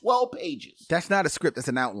 "I got 12 pages." That's not a script. That's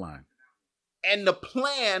an outline. And the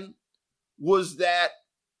plan was that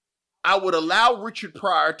I would allow Richard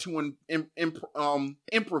Pryor to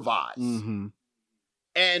improvise. Mm-hmm.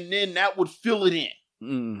 And then that would fill it in.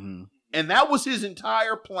 Mm-hmm. And that was his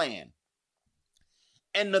entire plan.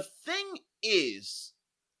 And the thing is,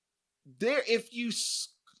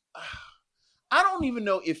 I don't even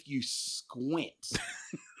know if you squint.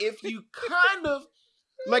 If you kind of,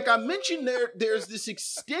 like I mentioned, there's this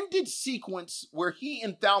extended sequence where he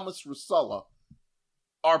and Thalmus Russella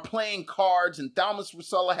are playing cards, and Thalmus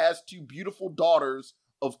Russella has two beautiful daughters,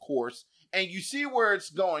 of course, and you see where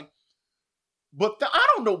it's going. But I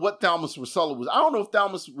don't know what Thalmus Russella was. I don't know if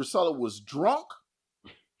Thalmus Russella was drunk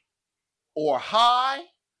or high,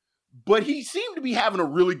 but he seemed to be having a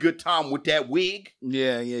really good time with that wig.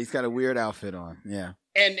 Yeah, he's got a weird outfit on. Yeah.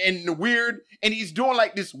 And and he's doing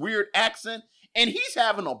like this weird accent, and he's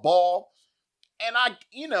having a ball. And I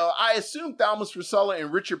assume Thalmus Russella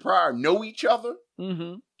and Richard Pryor know each other,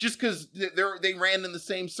 mm-hmm. just because they ran in the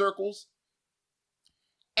same circles.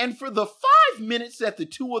 And for the 5 minutes that the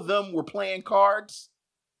two of them were playing cards,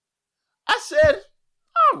 I said,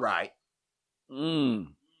 "All right, all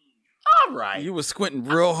right." You were squinting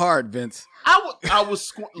real hard, Vince. I was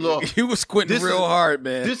squinting. Look, you were squinting real hard,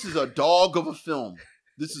 man. This is a dog of a film.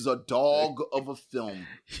 This is a dog of a film.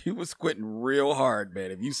 You were squinting real hard,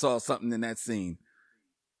 man. If you saw something in that scene.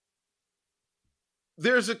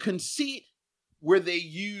 There's a conceit where they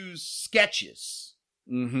use sketches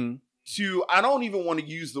mm-hmm. to, I don't even want to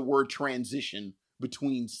use the word transition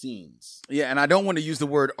between scenes. Yeah, and I don't want to use the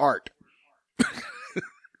word art.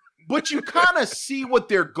 But you kind of see what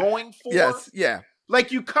they're going for. Yes, yeah.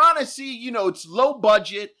 Like, you kind of see, it's low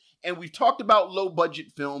budget, and we've talked about low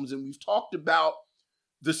budget films, and we've talked about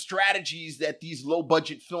the strategies that these low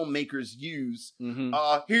budget filmmakers use. Mm-hmm.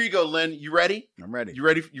 Here you go, Lynn. You ready? I'm ready. You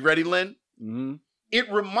ready, Lynn? Mm-hmm.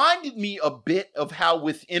 It reminded me a bit of how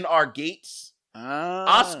Within Our Gates,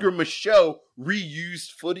 Oscar Micheaux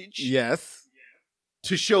reused footage. Yes.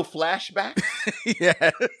 To show flashbacks.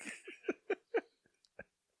 Yes.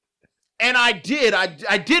 And I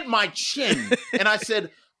did my chin, and I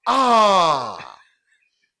said,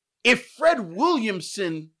 if Fred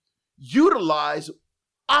Williamson utilized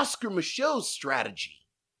Oscar Micheaux's strategy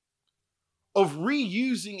of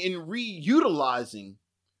reusing and reutilizing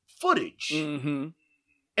footage, mm-hmm.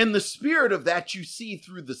 And the spirit of that you see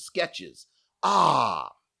through the sketches.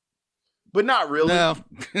 But not really. No.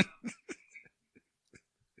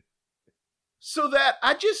 So that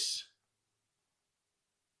I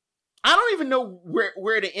don't even know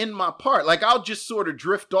where to end my part. Like, I'll just sort of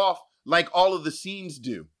drift off like all of the scenes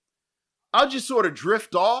do. I'll just sort of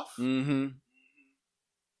drift off and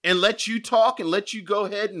let you talk and let you go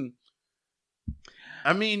ahead and,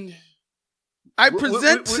 I mean... I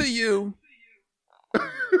present to you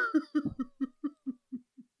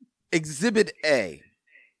Exhibit A.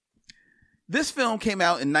 This film came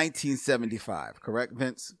out in 1975, correct,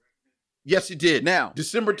 Vince? Yes, it did. Now,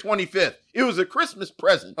 December 25th. It was a Christmas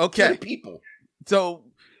present to the people. So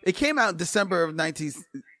it came out in December of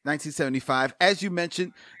 1975. As you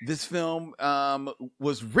mentioned, this film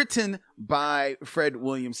was written by Fred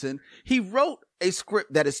Williamson. He wrote a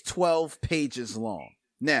script that is 12 pages long.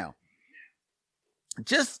 Now,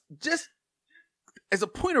 just as a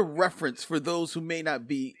point of reference for those who may not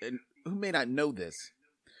know this,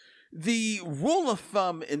 the rule of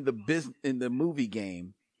thumb in the movie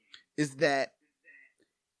game is that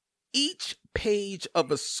each page of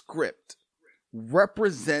a script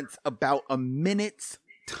represents about a minute's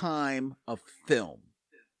time of film.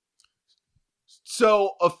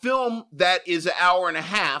 So a film that is an hour and a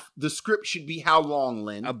half, the script should be how long,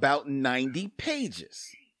 Lynn? About 90 pages.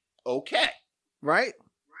 Okay. Right?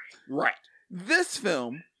 Right. This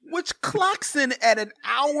film, which clocks in at an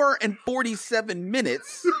hour and 47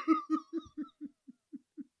 minutes,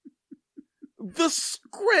 the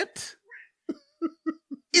script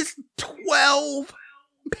is 12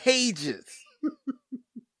 pages.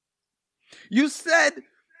 You said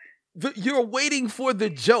you're waiting for the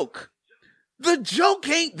joke. The joke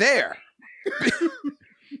ain't there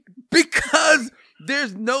because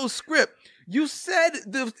there's no script. You said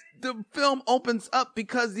the film opens up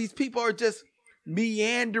because these people are just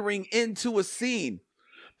meandering into a scene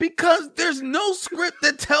because there's no script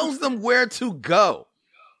that tells them where to go.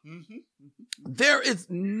 There is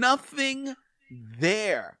nothing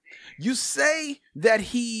there. You say that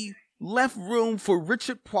he left room for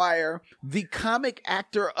Richard Pryor, the comic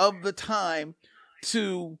actor of the time,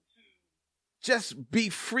 to just be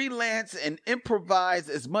freelance and improvise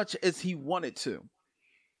as much as he wanted to.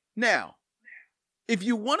 Now, if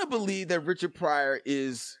you want to believe that Richard Pryor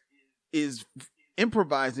is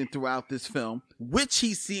improvising throughout this film, which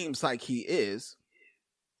he seems like he is,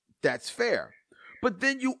 that's fair. But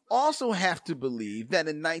then you also have to believe that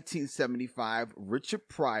in 1975, Richard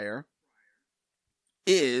Pryor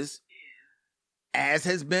is, as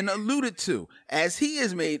has been alluded to, as he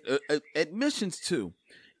has made admissions to,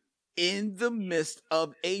 in the midst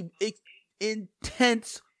of a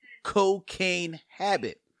intense cocaine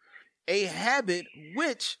habit. A habit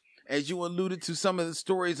which, as you alluded to some of the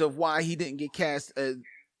stories of why he didn't get cast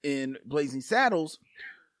in Blazing Saddles,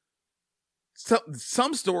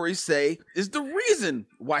 some stories say is the reason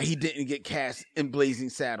why he didn't get cast in Blazing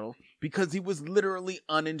Saddles, because he was literally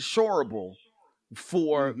uninsurable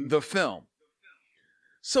for the film.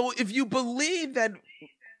 So if you believe that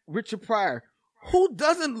Richard Pryor, who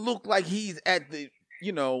doesn't look like he's at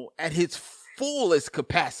at his fullest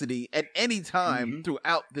capacity at any time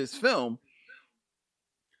throughout this film,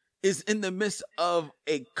 is in the midst of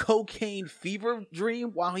a cocaine fever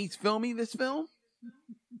dream while he's filming this film,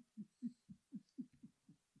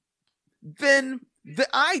 then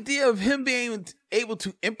the idea of him being able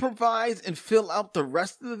to improvise and fill out the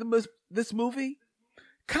rest of this movie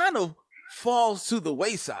kind of falls to the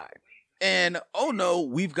wayside. And, oh no,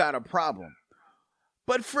 we've got a problem.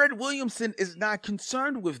 But Fred Williamson is not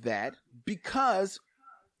concerned with that, because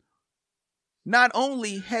not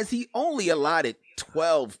only has he only allotted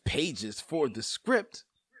 12 pages for the script,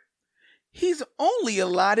 he's only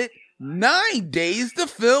allotted 9 days to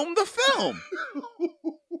film the film.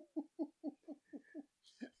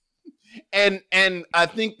 And I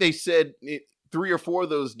think they said 3 or 4 of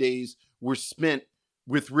those days were spent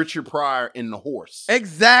with Richard Pryor and the horse.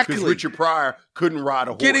 Exactly. Because Richard Pryor couldn't ride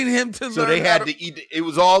a horse. Getting him to learn. So they had to eat. It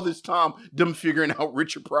was all this time them figuring out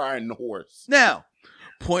Richard Pryor and the horse. Now,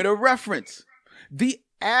 point of reference. The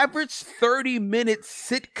average 30-minute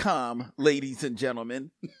sitcom, ladies and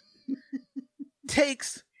gentlemen,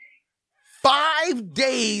 takes 5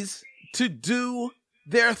 days to do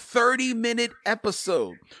their 30-minute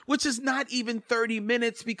episode, which is not even 30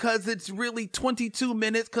 minutes because it's really 22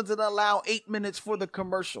 minutes because it allows 8 minutes for the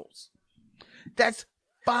commercials. That's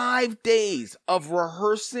 5 days of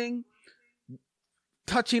rehearsing,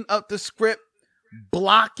 touching up the script,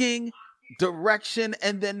 blocking, direction,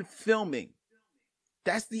 and then filming.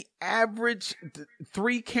 That's the average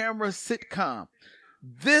 3-camera sitcom.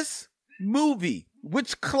 This movie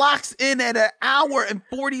which clocks in at 1 hour and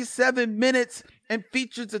 47 minutes and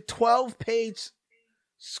features a 12-page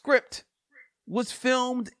script, was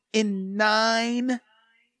filmed in 9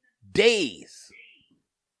 days.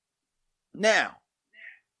 Now,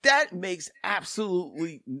 that makes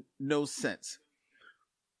absolutely no sense.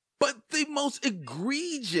 But the most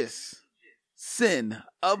egregious sin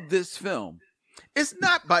of this film is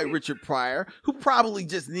not by Richard Pryor, who probably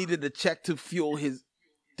just needed a check to fuel his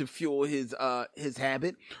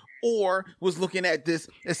habit, or was looking at this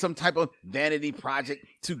as some type of vanity project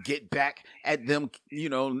to get back at them,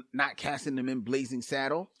 not casting them in Blazing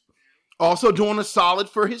Saddle. Also doing a solid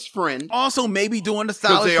for his friend. Also maybe doing a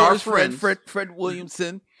solid for his friend, Fred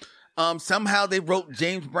Williamson. Somehow they wrote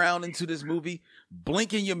James Brown into this movie.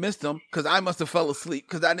 Blinking, you missed him, because I must have fell asleep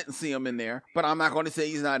because I didn't see him in there. But I'm not going to say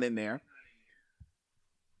he's not in there.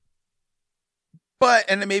 But,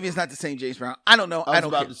 and then maybe it's not the same James Brown. I don't know. I was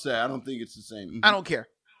about to say, I don't think it's the same. I don't care.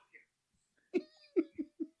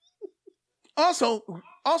 Also,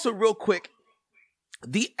 real quick,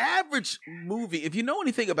 the average movie, if you know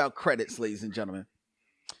anything about credits, ladies and gentlemen,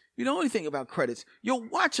 you'll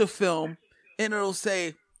watch a film and it'll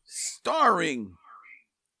say, starring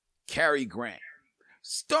Cary Grant,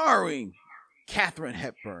 starring Katharine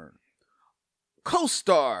Hepburn,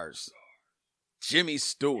 co-stars Jimmy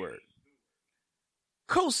Stewart,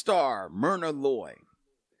 co-star Myrna Loy,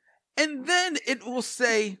 and then it will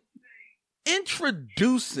say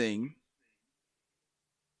introducing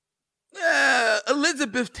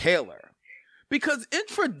Elizabeth Taylor, because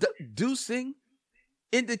introducing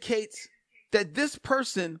indicates that this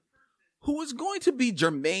person, who is going to be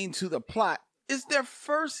germane to the plot, is their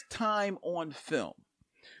first time on film,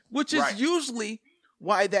 which is usually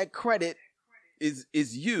why that credit is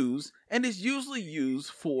used, and is usually used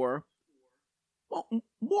for, well,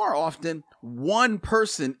 more often one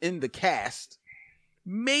person in the cast,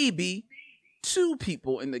 maybe 2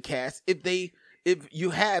 people in the cast, if you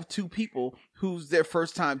have 2 people who's their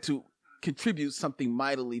first time to contribute something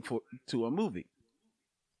mightily to a movie.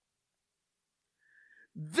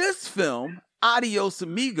 This film, Adiós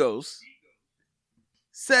Amigos,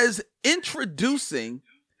 says introducing,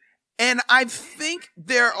 and I think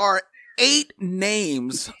there are 8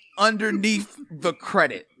 names underneath the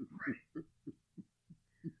credit.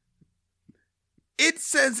 It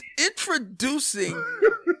says introducing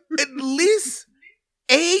at least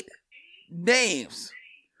 8 names.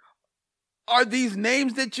 Are these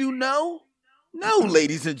names that you know? No,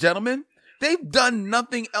 ladies and gentlemen. They've done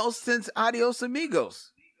nothing else since Adiós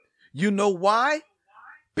Amigos. You know why?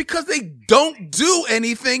 Because they don't do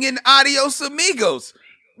anything in Adiós Amigos.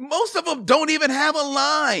 Most of them don't even have a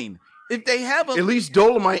line. If they have a... At least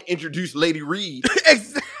Dolomite introduced Lady Reed.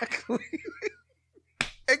 Exactly.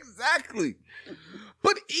 Exactly.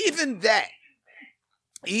 But even that,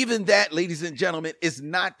 ladies and gentlemen, is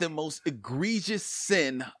not the most egregious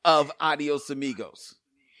sin of Adiós Amigos.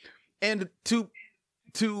 And to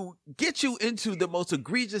get you into the most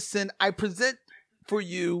egregious sin, I present for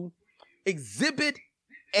you Exhibit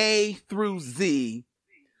A through Z,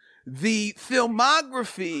 the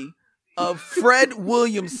filmography of Fred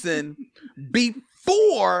Williamson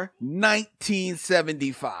before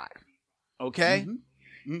 1975. Okay?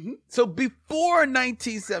 Mm-hmm. Mm-hmm. So before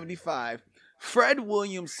 1975, Fred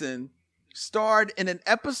Williamson starred in an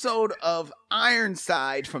episode of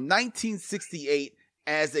Ironside from 1968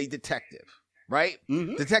 as a detective, right?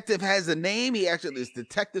 Mm-hmm. Detective has a name. He actually is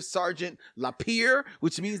Detective Sergeant Lapierre,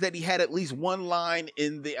 which means that he had at least one line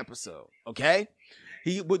in the episode, okay?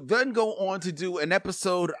 He would then go on to do an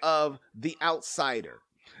episode of The Outsider,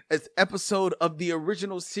 an episode of the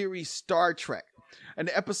original series Star Trek, an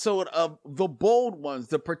episode of The Bold Ones,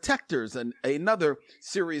 The Protectors, and another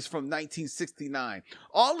series from 1969.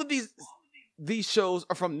 All of these shows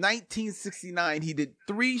are from 1969. He did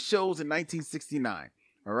 3 shows in 1969.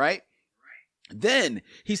 All right. Then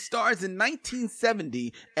he stars in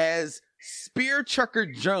 1970 as Spear Chucker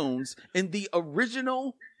Jones in the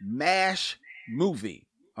original MASH movie.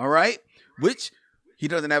 All right. Which he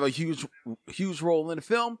doesn't have a huge role in the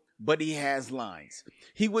film, but he has lines.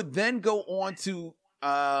 He would then go on to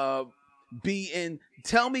be in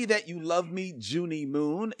Tell Me That You Love Me, Junie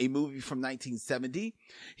Moon, a movie from 1970.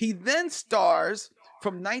 He then stars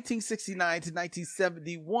from 1969 to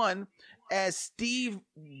 1971 as Steve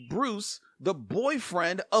Bruce, the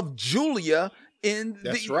boyfriend of Julia in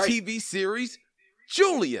TV series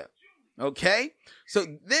Julia. Okay, so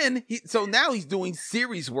now he's doing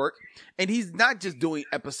series work, and he's not just doing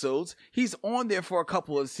episodes. He's on there for a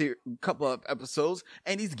couple of episodes,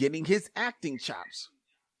 and he's getting his acting chops.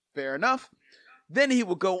 Fair enough. Then he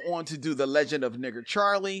will go on to do The Legend of Nigger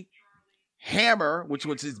Charlie, Hammer, which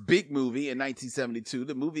was his big movie in 1972,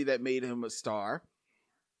 the movie that made him a star.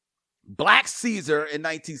 Black Caesar in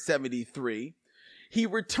 1973. He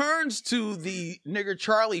returns to the Nigger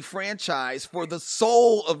Charlie franchise for The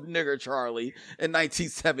Soul of Nigger Charlie in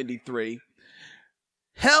 1973.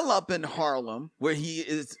 Hell Up in Harlem, where he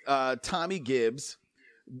is Tommy Gibbs.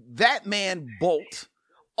 That Man Bolt.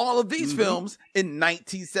 All of these films in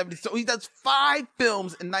 1970. So he does 5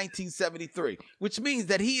 films in 1973, which means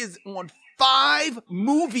that he is on 5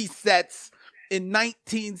 movie sets in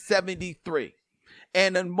 1973.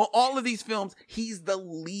 And in all of these films, he's the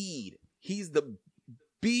lead. He's the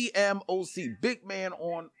BMOC, big man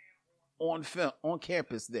on film, on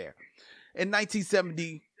campus there. In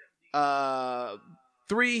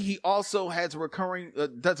 1973, he also has recurring,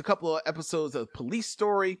 does a couple of episodes of Police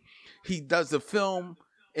Story. He does a film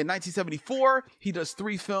in 1974. He does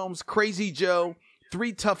 3 films: Crazy Joe,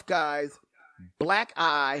 3 Tough Guys, Black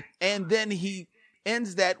Eye, and then he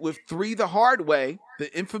ends that with 3 The Hard Way,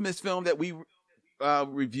 the infamous film that we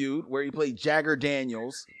reviewed, where he played Jagger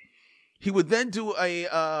Daniels. He would then do a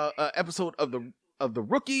episode of the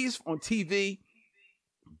Rookies on TV,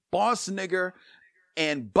 Boss Nigger,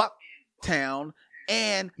 and Bucktown,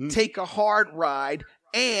 and Take a Hard Ride,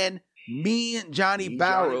 and Me and Johnny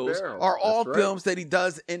Barrows are all films that he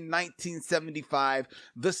does in 1975,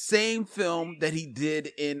 the same film that he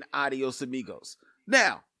did in Adiós Amigos.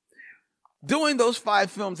 Now, doing those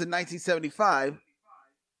 5 films in 1975,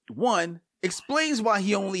 one explains why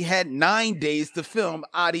he only had 9 days to film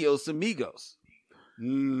Adiós Amigos.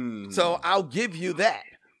 So I'll give you that.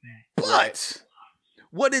 But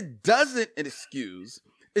what it doesn't excuse,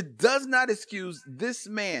 it does not excuse this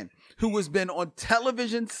man who has been on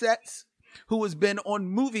television sets, who has been on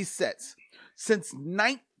movie sets since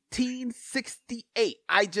 1968.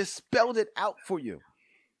 I just spelled it out for you.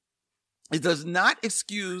 It does not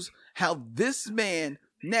excuse how this man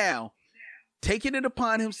now taking it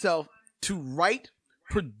upon himself to write,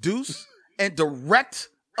 produce, and direct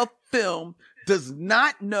a film does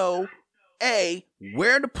not know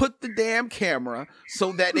where to put the damn camera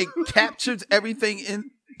so that it captures everything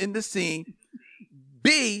in the scene.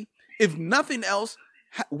 B, if nothing else,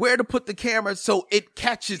 where to put the camera so it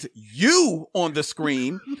catches you on the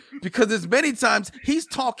screen, because as many times he's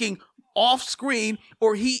talking off screen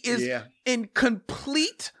or he is in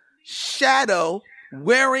complete shadow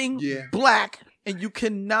wearing black and you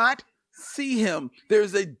cannot see him.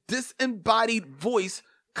 There's a disembodied voice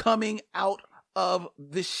coming out of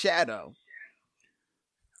the shadow.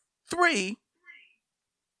 3,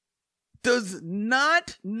 does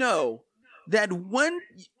not know that when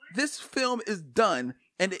this film is done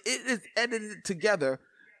and it is edited together,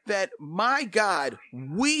 that, my God,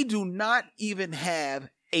 we do not even have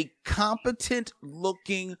a competent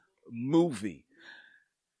looking movie.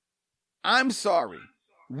 I'm sorry.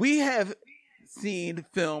 We have seen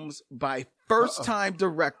films by first-time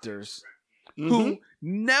directors who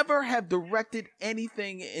never have directed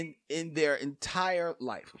anything in their entire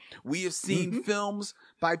life. We have seen films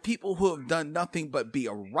by people who have done nothing but be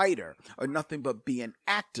a writer or nothing but be an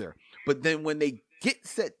actor. But then when they get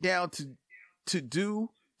set down to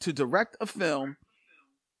direct a film,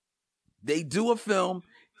 they do a film.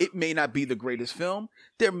 It may not be the greatest film.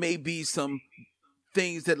 There may be some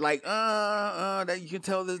things that that you can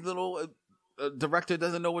tell this little director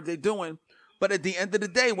doesn't know what they're doing. But at the end of the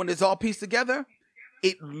day, when it's all pieced together,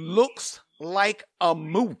 it looks like a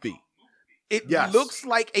movie. It looks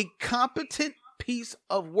like a competent piece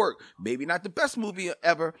of work. Maybe not the best movie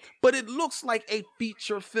ever, but it looks like a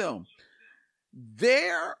feature film.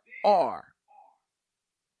 There are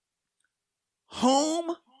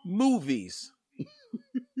home movies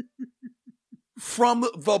from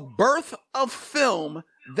the birth of film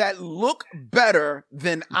that look better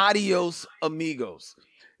than Adiós Amigos.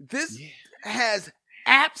 This has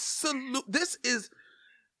this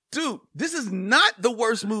is not the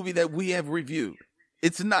worst movie that we have reviewed.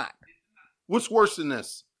 It's not. What's worse than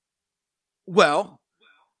this? Well,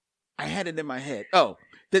 I had it in my head. Oh,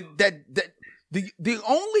 there's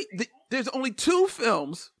only 2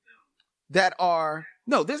 films that are,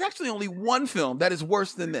 no, there's actually only 1 film that is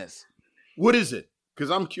worse than this. What is it? Because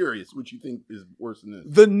I'm curious what you think is worse than this.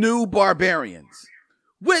 The New Barbarians,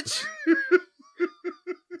 which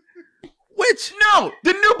no,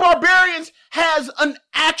 The New Barbarians has an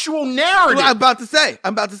actual narrative. Well, I'm about to say.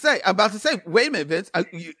 Wait a minute, Vince.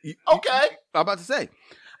 Okay. I'm about to say.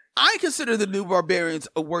 I consider The New Barbarians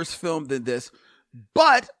a worse film than this,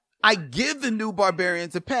 but I give The New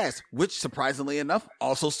Barbarians a pass, which surprisingly enough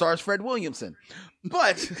also stars Fred Williamson.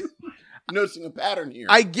 But noticing a pattern here.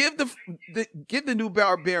 I give the New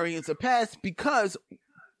Barbarians a pass because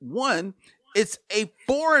one, it's a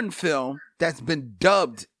foreign film that's been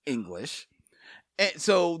dubbed English. And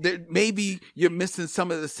so there maybe you're missing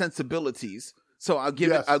some of the sensibilities. So I'll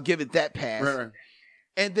give it that pass. Right.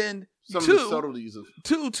 And then Some of the subtleties of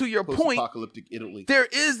to your point, post-apocalyptic Italy. there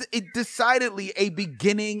is decidedly a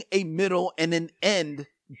beginning, a middle, and an end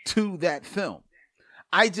to that film.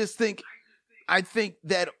 I think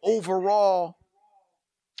that overall,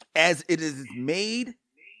 as it is made,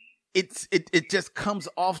 it just comes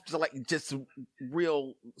off to like just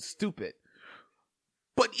real stupid.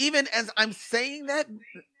 But even as I'm saying that,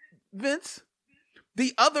 Vince,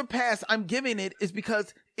 the other pass I'm giving it is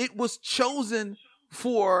because it was chosen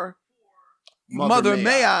for Mother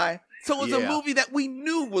May I. So it was a movie that we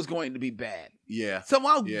knew was going to be bad. Yeah. So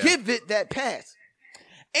I'll give it that pass.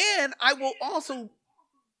 And I will also,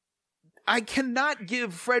 I cannot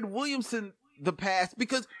give Fred Williamson the pass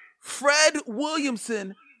because Fred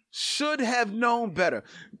Williamson should have known better.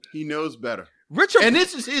 He knows better. And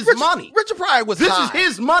this is his money. Richard Pryor was high. This is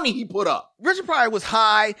his money he put up. Richard Pryor was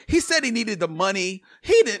high. He said he needed the money.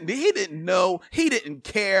 He didn't know. He didn't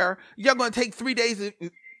care. You're going to take 3 days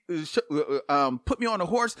to put me on a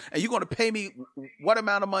horse and you're going to pay me what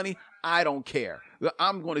amount of money? I don't care.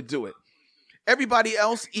 I'm going to do it. Everybody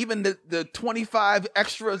else, even the 25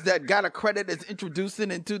 extras that got a credit as introducing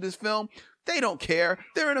into this film, they don't care.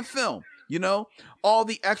 They're in a film. You know, all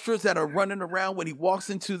the extras that are running around when he walks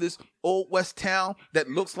into this old West town that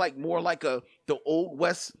looks like more like the old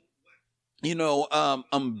West,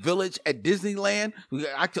 village at Disneyland.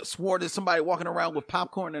 I swore there's somebody walking around with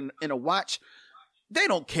popcorn and a watch. They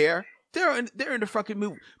don't care. They're in the fucking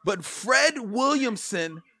movie. But Fred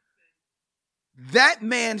Williamson, that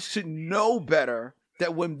man should know better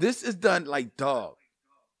that when this is done, like, dog,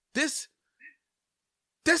 this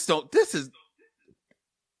is.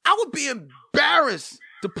 I would be embarrassed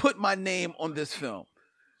to put my name on this film.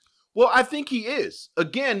 Well, I think he is.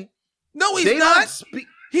 Again, no, he's not.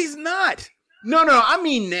 He's not. No, I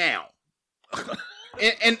mean now.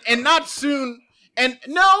 and not soon. And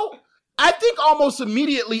no, I think almost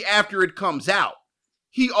immediately after it comes out,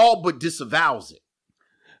 he all but disavows it.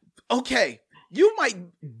 Okay, you might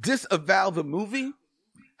disavow the movie.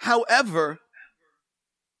 However,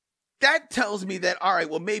 that tells me that, all right,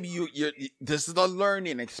 well, maybe you're this is a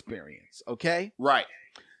learning experience, okay? Right.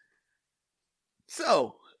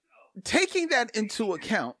 So, taking that into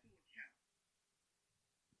account,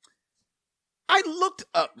 I looked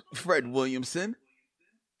up Fred Williamson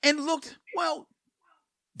and looked, well,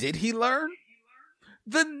 did he learn?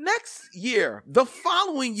 The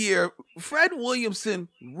following year, Fred Williamson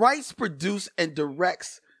writes, produces, and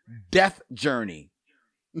directs Death Journey.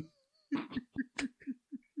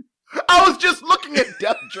 I was just looking at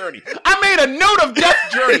Death Journey. I made a note of Death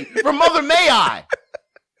Journey from Mother May I.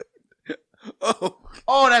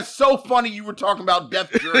 Oh, that's so funny you were talking about Death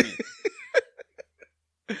Journey.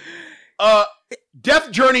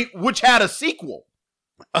 Death Journey, which had a sequel.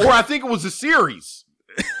 Or I think it was a series.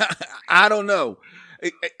 I don't know.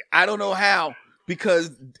 I don't know how,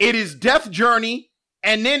 because it is Death Journey,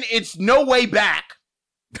 and then it's No Way Back.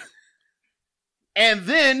 And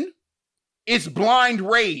then it's Blind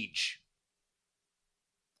Rage.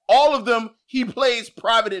 All of them, he plays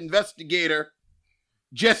private investigator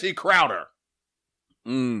Jesse Crowder.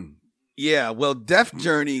 Yeah, well, Death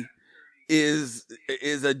Journey is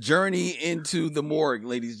a journey into the morgue,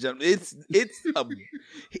 ladies and gentlemen.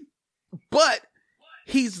 But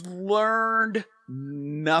he's learned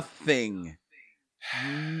nothing.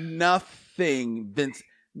 Nothing, Vince.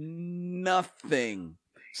 Nothing.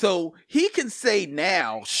 So he can say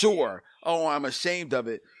now, sure, oh, I'm ashamed of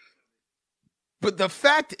it. But the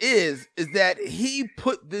fact is that he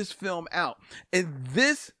put this film out, and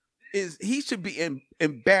he should be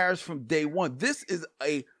embarrassed from day one. This is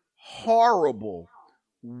a horrible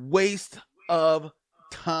waste of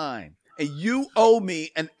time, and you owe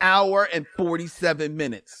me an hour and 47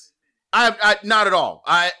 minutes. I not at all.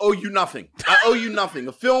 I owe you nothing. I owe you nothing.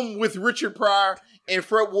 A film with Richard Pryor and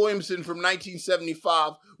Fred Williamson from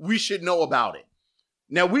 1975, we should know about it.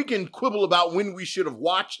 Now, we can quibble about when we should have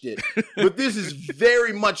watched it, but this is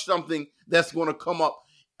very much something that's going to come up.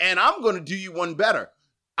 And I'm going to do you one better.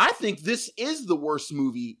 I think this is the worst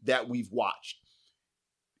movie that we've watched.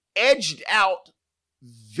 Edged out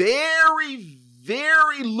very,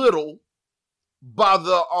 very little by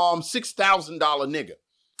the $6,000 Nigga,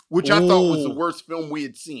 which I thought was the worst film we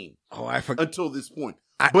had seen until this point.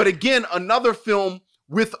 But again, another film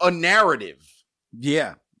with a narrative.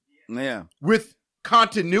 Yeah. With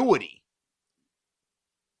continuity.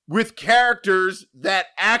 With characters that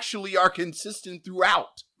actually are consistent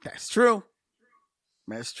throughout. That's true.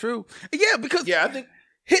 Yeah, because I think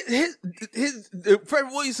Fred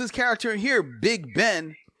Williamson's character in here, Big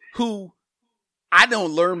Ben, who I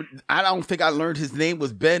don't think I learned his name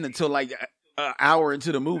was Ben until like an hour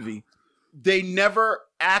into the movie. They never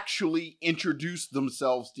actually introduced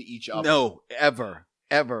themselves to each other. No, ever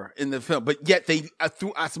in the film. But yet they,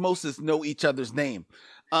 through osmosis, know each other's name.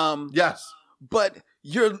 Yes. But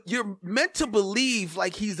you're meant to believe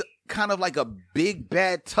like he's kind of like a big,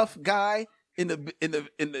 bad, tough guy in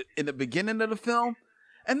the beginning of the film.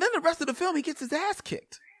 And then the rest of the film, he gets his ass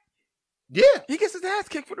kicked. Yeah. He gets his ass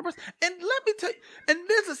kicked for the rest. And let me tell you, and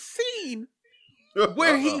there's a scene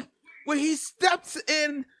where he steps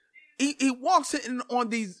in, he walks in on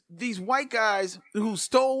these white guys who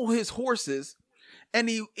stole his horses, and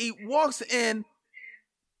he walks in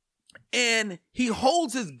and he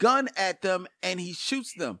holds his gun at them and he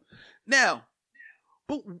shoots them. Now,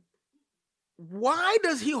 but why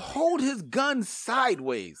does he hold his gun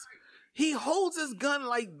sideways? He holds his gun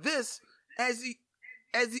like this as he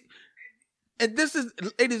and this is,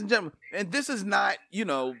 ladies and gentlemen, and this is not,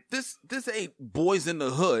 this ain't Boys in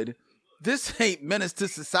the Hood. This ain't Menace to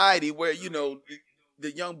Society where,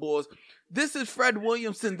 the young boys. This is Fred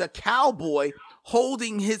Williamson, the cowboy,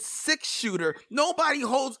 holding his 6-shooter. Nobody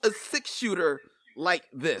holds a 6-shooter like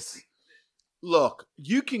this. Look,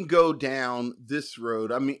 you can go down this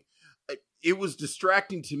road. I mean, it was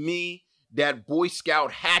distracting to me, that Boy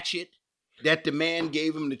Scout hatchet that the man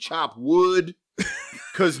gave him to chop wood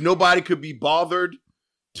because nobody could be bothered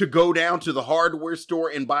to go down to the hardware store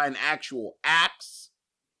and buy an actual axe.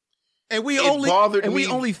 And we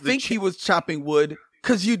only think he was chopping wood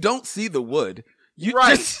because you don't see the wood.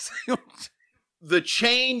 The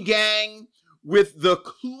chain gang with the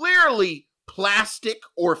clearly plastic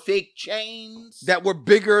or fake chains that were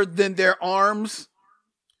bigger than their arms.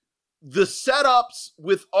 The setups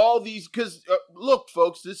with all these, because look,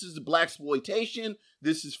 folks, this is the blaxploitation.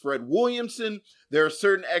 This is Fred Williamson. There are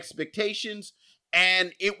certain expectations,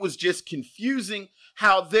 and it was just confusing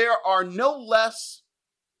how there are no less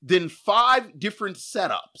than 5 different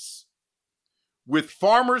setups with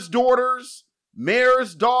farmers' daughters,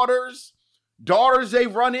 mayor's daughters, daughters they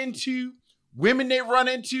run into, women they run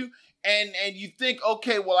into, and you think,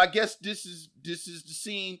 okay, well, I guess this is the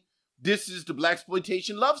scene. This is the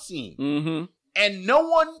blaxploitation love scene. Mm-hmm. And no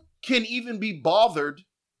one can even be bothered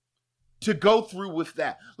to go through with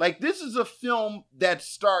that. Like, this is a film that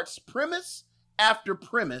starts premise after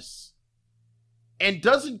premise and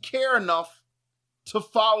doesn't care enough to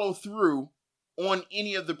follow through on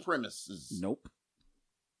any of the premises. Nope.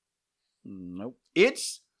 It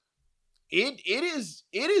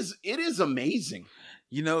is amazing.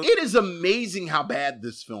 It is amazing how bad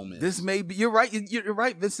this film is. This may be, you're right. You're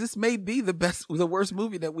right. This may be the worst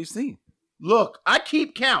movie that we've seen. Look, I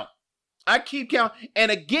keep count.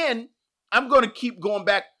 And again, I'm going to keep going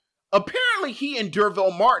back. Apparently he and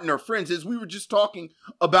Derville Martin are friends, as we were just talking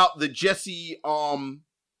about the Jesse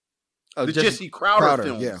Crowder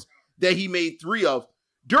films that he made 3 of.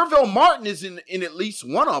 Derville Martin is in at least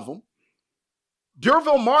one of them.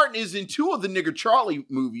 Derville Martin is in 2 of the Nigger Charlie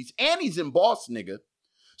movies, and he's in Boss Nigga.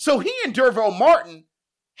 So he and Derville Martin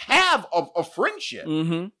have a friendship.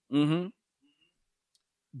 Mm-hmm. Mm-hmm.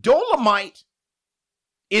 Dolomite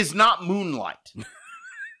is not Moonlight.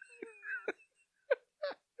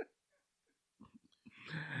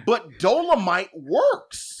 But Dolomite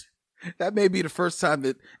works. That may be the first time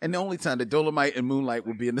and the only time that Dolomite and Moonlight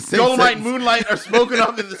will be in the same Dolomite sentence. and Moonlight are spoken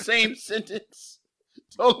of in the same sentence.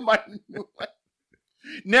 Dolomite and Moonlight.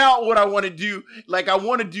 Now what I want to do, I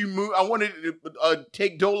want to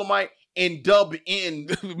take Dolomite and dub in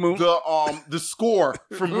the score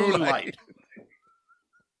for Moonlight.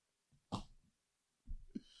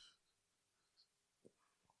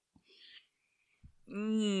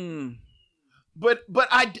 But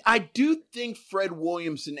I do think Fred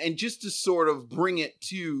Williamson, and just to sort of bring it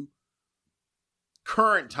to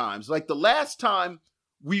current times, like the last time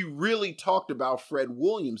we really talked about Fred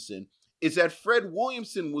Williamson is that Fred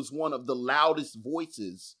Williamson was one of the loudest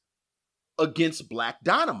voices against Black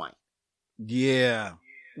Dynamite. Yeah.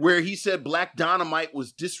 Where he said Black Dynamite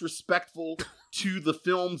was disrespectful to the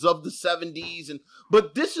films of the 70s.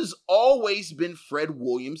 But this has always been Fred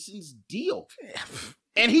Williamson's deal.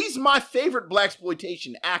 And he's my favorite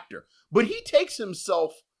blaxploitation actor. But he takes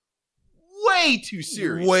himself way too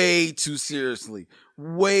seriously. Way too seriously.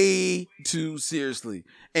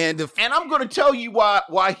 And I'm going to tell you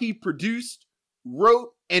why he produced,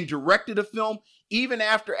 wrote, and directed a film, even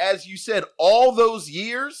after, as you said, all those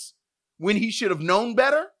years when he should have known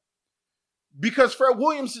better. Because Fred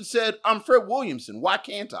Williamson said, I'm Fred Williamson. Why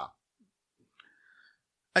can't I?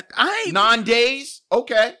 9 days?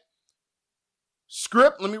 Okay.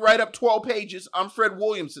 Script, let me write up 12 pages. I'm Fred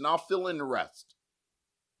Williamson. I'll fill in the rest.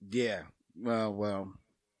 Yeah. Well.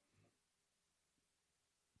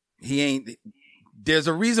 He ain't. There's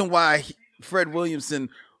a reason why Fred Williamson,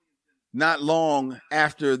 not long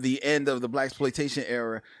after the end of the blaxploitation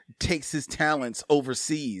era, takes his talents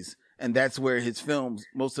overseas, and that's where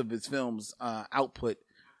most of his films output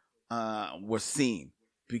was seen.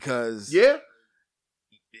 Because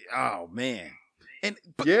oh man.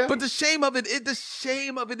 But the shame of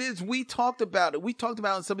it is we talked about it. We talked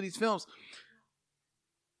about it in some of these films.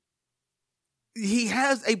 He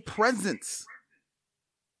has a presence.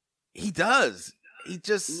 He does. He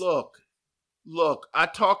just look. I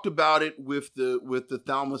talked about it with the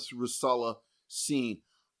Thalamus Rosella scene.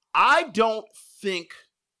 I don't think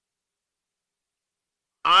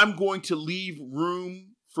I'm going to leave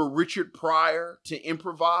room for Richard Pryor to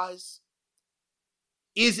improvise.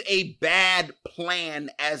 Is a bad plan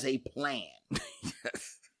as a plan.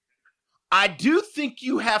 Yes. I do think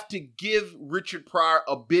you have to give Richard Pryor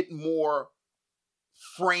a bit more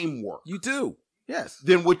framework. You do. Yes.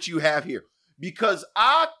 Than what you have here. Because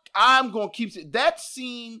I'm going to keep that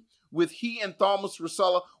scene with he and Thalamus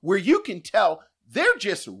Rosella where you can tell they're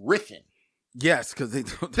just riffing. Yes, because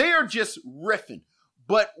they're just riffing.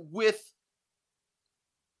 But with,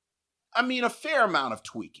 a fair amount of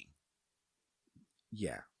tweaking.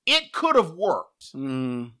 Yeah. It could have worked.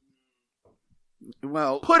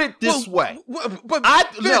 Well, put it this way. But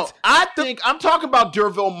I think I'm talking about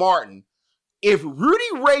D'Urville Martin. If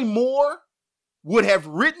Rudy Ray Moore would have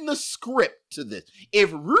written the script to this,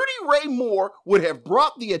 if Rudy Ray Moore would have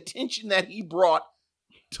brought the attention that he brought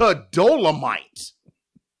to Dolomite,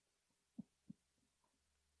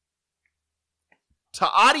 to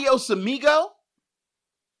Adiós Amigo,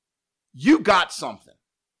 you got something.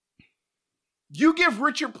 You give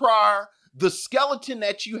Richard Pryor the skeleton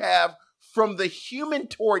that you have from the Human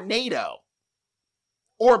Tornado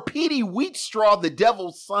or Petey Wheatstraw, the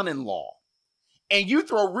devil's son-in-law, and you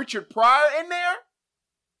throw Richard Pryor in there,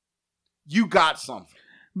 you got something.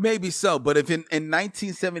 Maybe so, but if in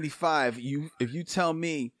 1975, if you tell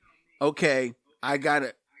me, okay, I got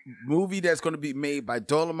a movie that's going to be made by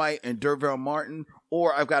Dolomite and D'Urville Martin,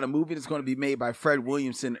 or I've got a movie that's going to be made by Fred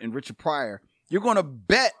Williamson and Richard Pryor, you're going to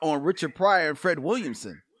bet on Richard Pryor and Fred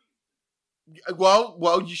Williamson.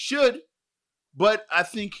 Well, you should, but I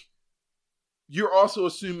think you're also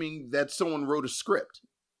assuming that someone wrote a script.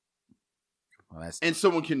 And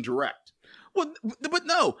someone can direct. Well, but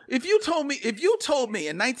no. If you told me in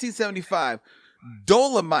 1975,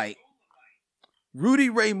 Dolomite, Rudy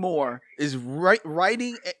Ray Moore is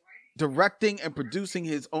writing, directing, and producing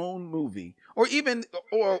his own movie, or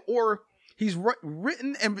he's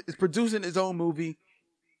written and is producing his own movie,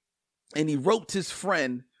 and he roped his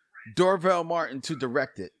friend D'Urville Martin to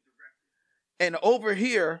direct it. And over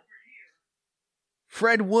here,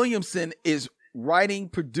 Fred Williamson is writing,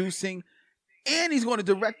 producing, and he's going to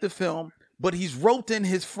direct the film, but he's roped in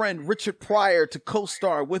his friend Richard Pryor to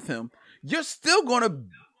co-star with him. You're still going to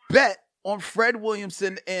bet on Fred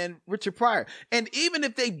Williamson and Richard Pryor. And even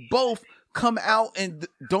if they both come out and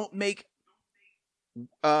don't make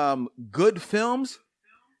good films,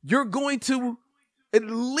 you're going to at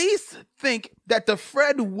least think that the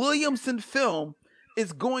Fred Williamson film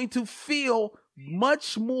is going to feel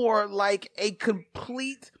much more like a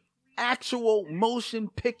complete actual motion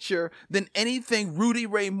picture than anything Rudy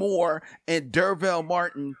Ray Moore and D'Urville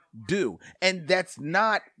Martin do. And that's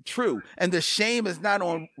not true. And the shame is not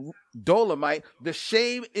on Dolomite. The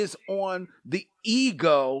shame is on the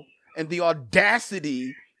ego and the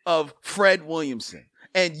audacity of Fred Williamson.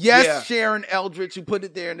 And yes, Sharon Eldridge, who put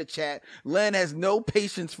it there in the chat, Len has no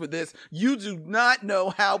patience for this. You do not know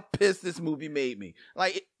how pissed this movie made me.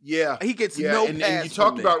 He gets no pass. And you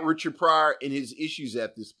talked about Richard Pryor and his issues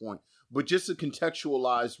at this point. But just to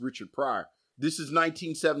contextualize Richard Pryor, this is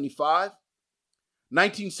 1975.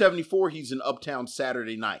 1974, he's in Uptown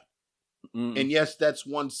Saturday Night. And yes, that's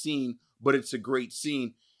one scene, but it's a great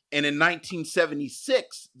scene. And in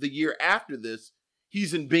 1976, the year after this,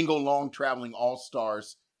 he's in Bingo Long Traveling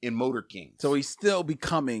All-Stars in Motor Kings. So he's still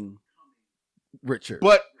becoming Richard.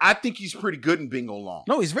 But I think he's pretty good in Bingo Long.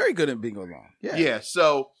 No, he's very good in Bingo Long. Yeah. Yeah,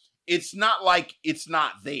 so it's not like it's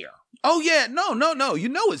not there. Oh, yeah. No. You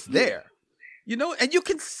know it's there. You know, and you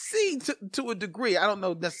can see to a degree, I don't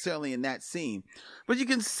know necessarily in that scene, but you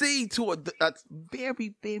can see to a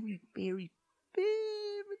very, very, very, very,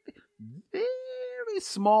 very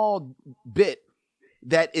small bit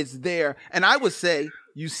that it's there. And I would say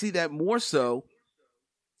you see that more so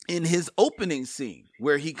in his opening scene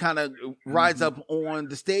where he kind of rides up on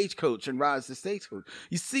the stagecoach and rides the stagecoach.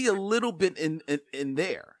 You see a little bit in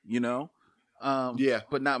there, you know?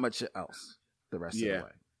 but not much else the rest of the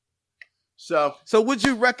way. So would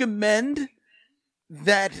you recommend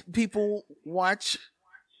that people watch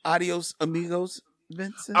Adiós Amigos,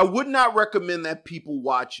 Vincent? I would not recommend that people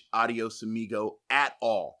watch Adiós Amigo at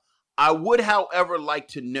all. I would, however, like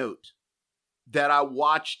to note that I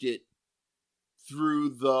watched it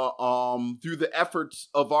through the efforts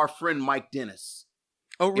of our friend Mike Dennis.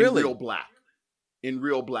 Oh, really? In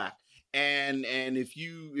Real Black. And if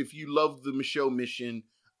you love the Michaud Mission,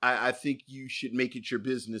 I think you should make it your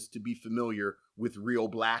business to be familiar with Real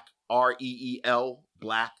Black, REEL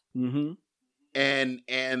Black, and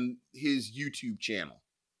his YouTube channel,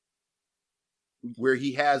 where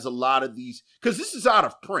he has a lot of these, because this is out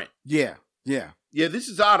of print. Yeah, this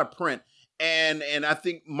is out of print, and I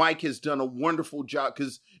think Mike has done a wonderful job,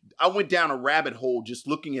 because I went down a rabbit hole just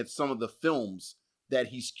looking at some of the films that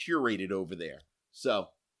he's curated over there. So,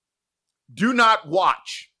 do not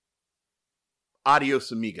watch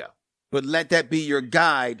Adiós Amigo, but let that be your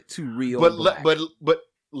guide to Real Black. But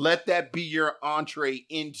let that be your entree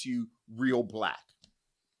into Real Black.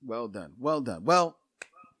 Well done. Well,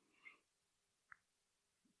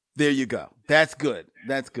 there you go. That's good.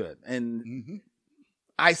 And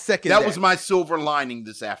I second that. That was my silver lining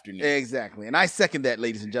this afternoon. Exactly. And I second that,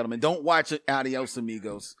 ladies and gentlemen. Don't watch Adiós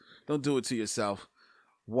Amigos. Don't do it to yourself.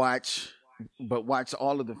 Watch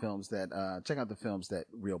all of the films that, check out the films that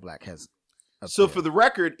Real Black has. So for the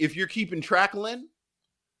record, if you're keeping track, Lynn,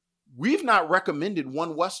 we've not recommended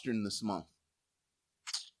one Western this month.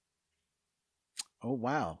 Oh,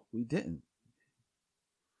 wow. We didn't.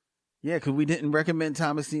 Yeah, because we didn't recommend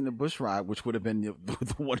Thomasine the Bushride, which would have been the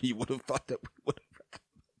one you would have thought that we would have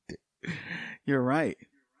recommended. You're right.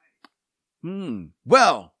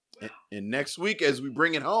 Well. And next week, as we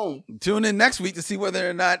bring it home, tune in next week to see whether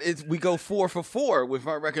or not we go 4 for 4 with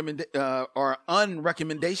our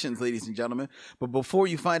unrecommendations, ladies and gentlemen. But before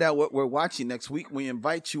you find out what we're watching next week, we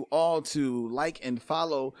invite you all to like and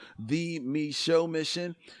follow the Michaud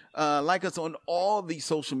Mission. Like us on all the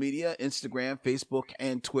social media, Instagram, Facebook,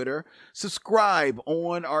 and Twitter. Subscribe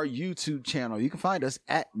on our YouTube channel. You can find us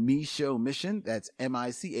at Michaud Mission. That's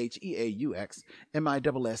MICHEAUX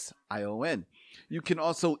MISSION. You can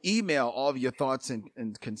also email all of your thoughts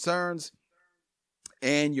and concerns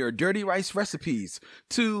and your dirty rice recipes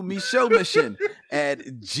to MichaudMission at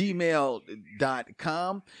gmail.com.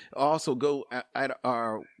 Also go at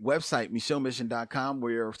our website, MichaudMission.com,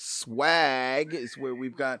 where your swag is where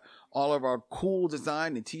we've got all of our cool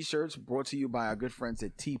design and t-shirts brought to you by our good friends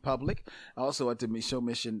at TeePublic. Also at the Michaud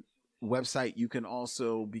Mission website, you can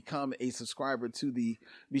also become a subscriber to the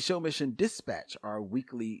Michaud Mission Dispatch, our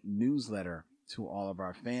weekly newsletter to all of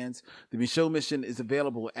our fans. The Michaud Mission is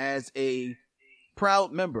available as a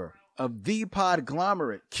proud member of The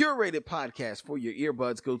Podglomerate, curated podcast for your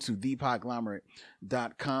earbuds. Go to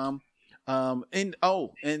thepodglomerate.com. And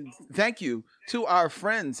thank you to our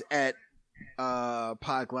friends at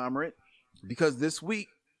Podglomerate, because this week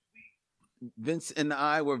Vince and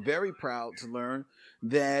I were very proud to learn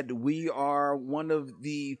that we are one of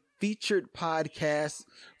the featured podcasts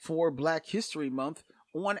for Black History Month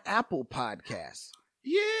on Apple Podcasts.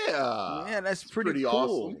 Yeah, that's pretty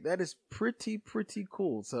cool. Awesome. That is pretty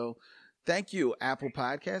cool. So thank you, Apple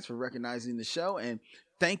Podcasts, for recognizing the show, and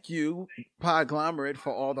thank you, Podglomerate,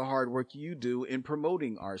 for all the hard work you do in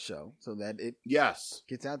promoting our show so that it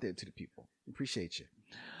gets out there to the people. Appreciate you.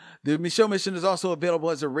 The Michaud Mission is also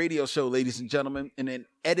available as a radio show, ladies and gentlemen, in an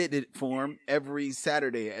edited form every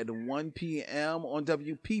Saturday at 1 p.m. on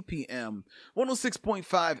WPPM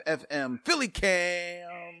 106.5 FM, Philly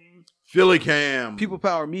Cam. People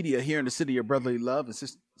Power Media here in the city of brotherly love and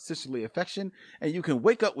sisterly affection. And you can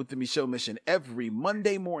wake up with the Michaud Mission every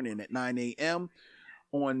Monday morning at 9 a.m.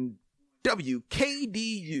 on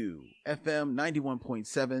WKDU FM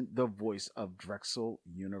 91.7, the voice of Drexel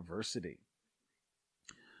University.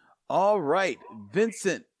 All right,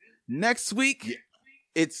 Vincent, next week,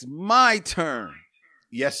 it's my turn.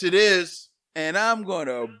 Yes, it is. And I'm going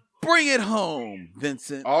to bring it home,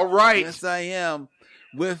 Vincent. All right. Yes, I am,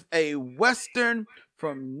 with a Western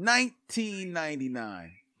from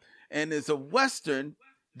 1999. And it's a Western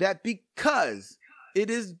that, because it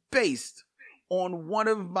is based on one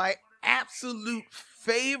of my absolute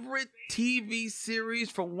favorite TV series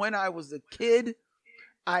from when I was a kid,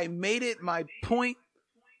 I made it my point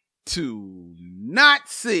to not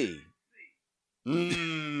see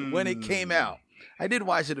when it came out. I did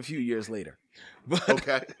watch it a few years later,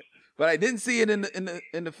 but I didn't see it in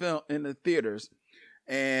the theaters,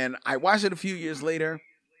 and I watched it a few years later,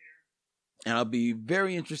 and I'll be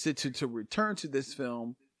very interested to return to this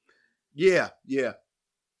film. Yeah.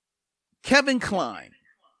 Kevin Kline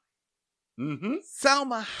Mm-hmm.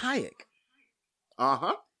 Salma Hayek.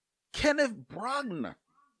 Uh-huh. Kenneth Branagh.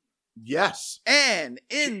 Yes. And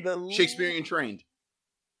in the Shakespearean trained.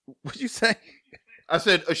 What'd you say? I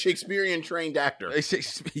said a Shakespearean trained actor.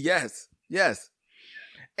 Yes.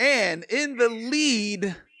 And in the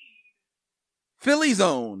lead, Philly's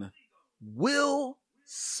own Will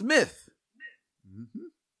Smith. Mm-hmm.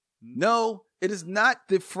 No, it is not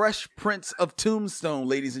the Fresh Prince of Tombstone,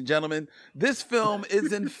 ladies and gentlemen. This film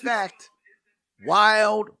is, in fact,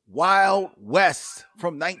 Wild Wild West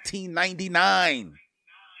from 1999.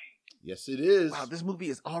 Yes, it is. Wow, this movie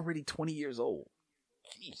is already 20 years old.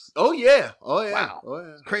 Jeez. Oh, yeah. Oh, yeah. Wow. Oh,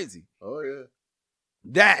 yeah. It's crazy. Oh, yeah.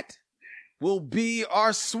 That will be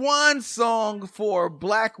our swan song for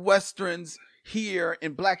Black Westerns here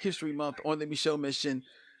in Black History Month on the Michelle Mission.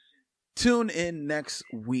 Tune in next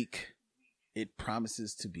week. It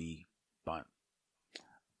promises to be fun.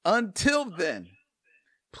 Until then,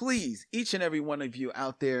 please, each and every one of you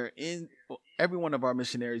out there, in every one of our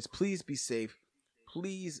missionaries, please be safe.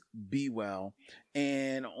 Please be well.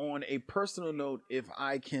 And on a personal note, if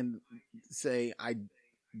I can say, I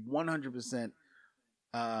 100%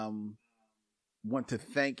 want to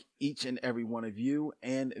thank each and every one of you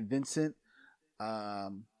and Vincent.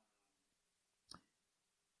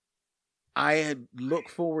 I had looked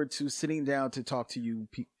forward to sitting down to talk to you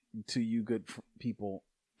good people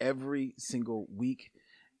every single week,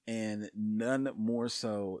 and none more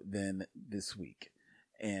so than this week.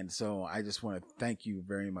 And so I just want to thank you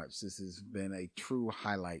very much. This has been a true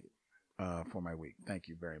highlight for my week. Thank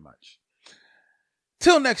you very much.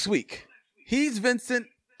 Till next week, he's Vincent,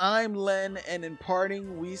 I'm Len, and in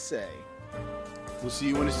parting we say, we'll see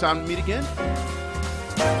you when it's time to meet again.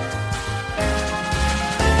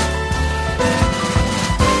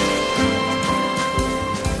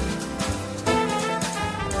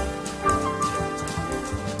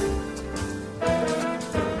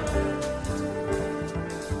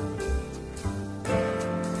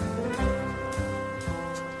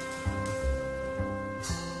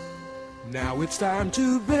 Now it's time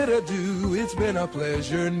to bid adieu. It's been a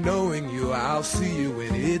pleasure knowing you. I'll see you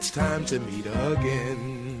when it's time to meet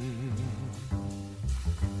again.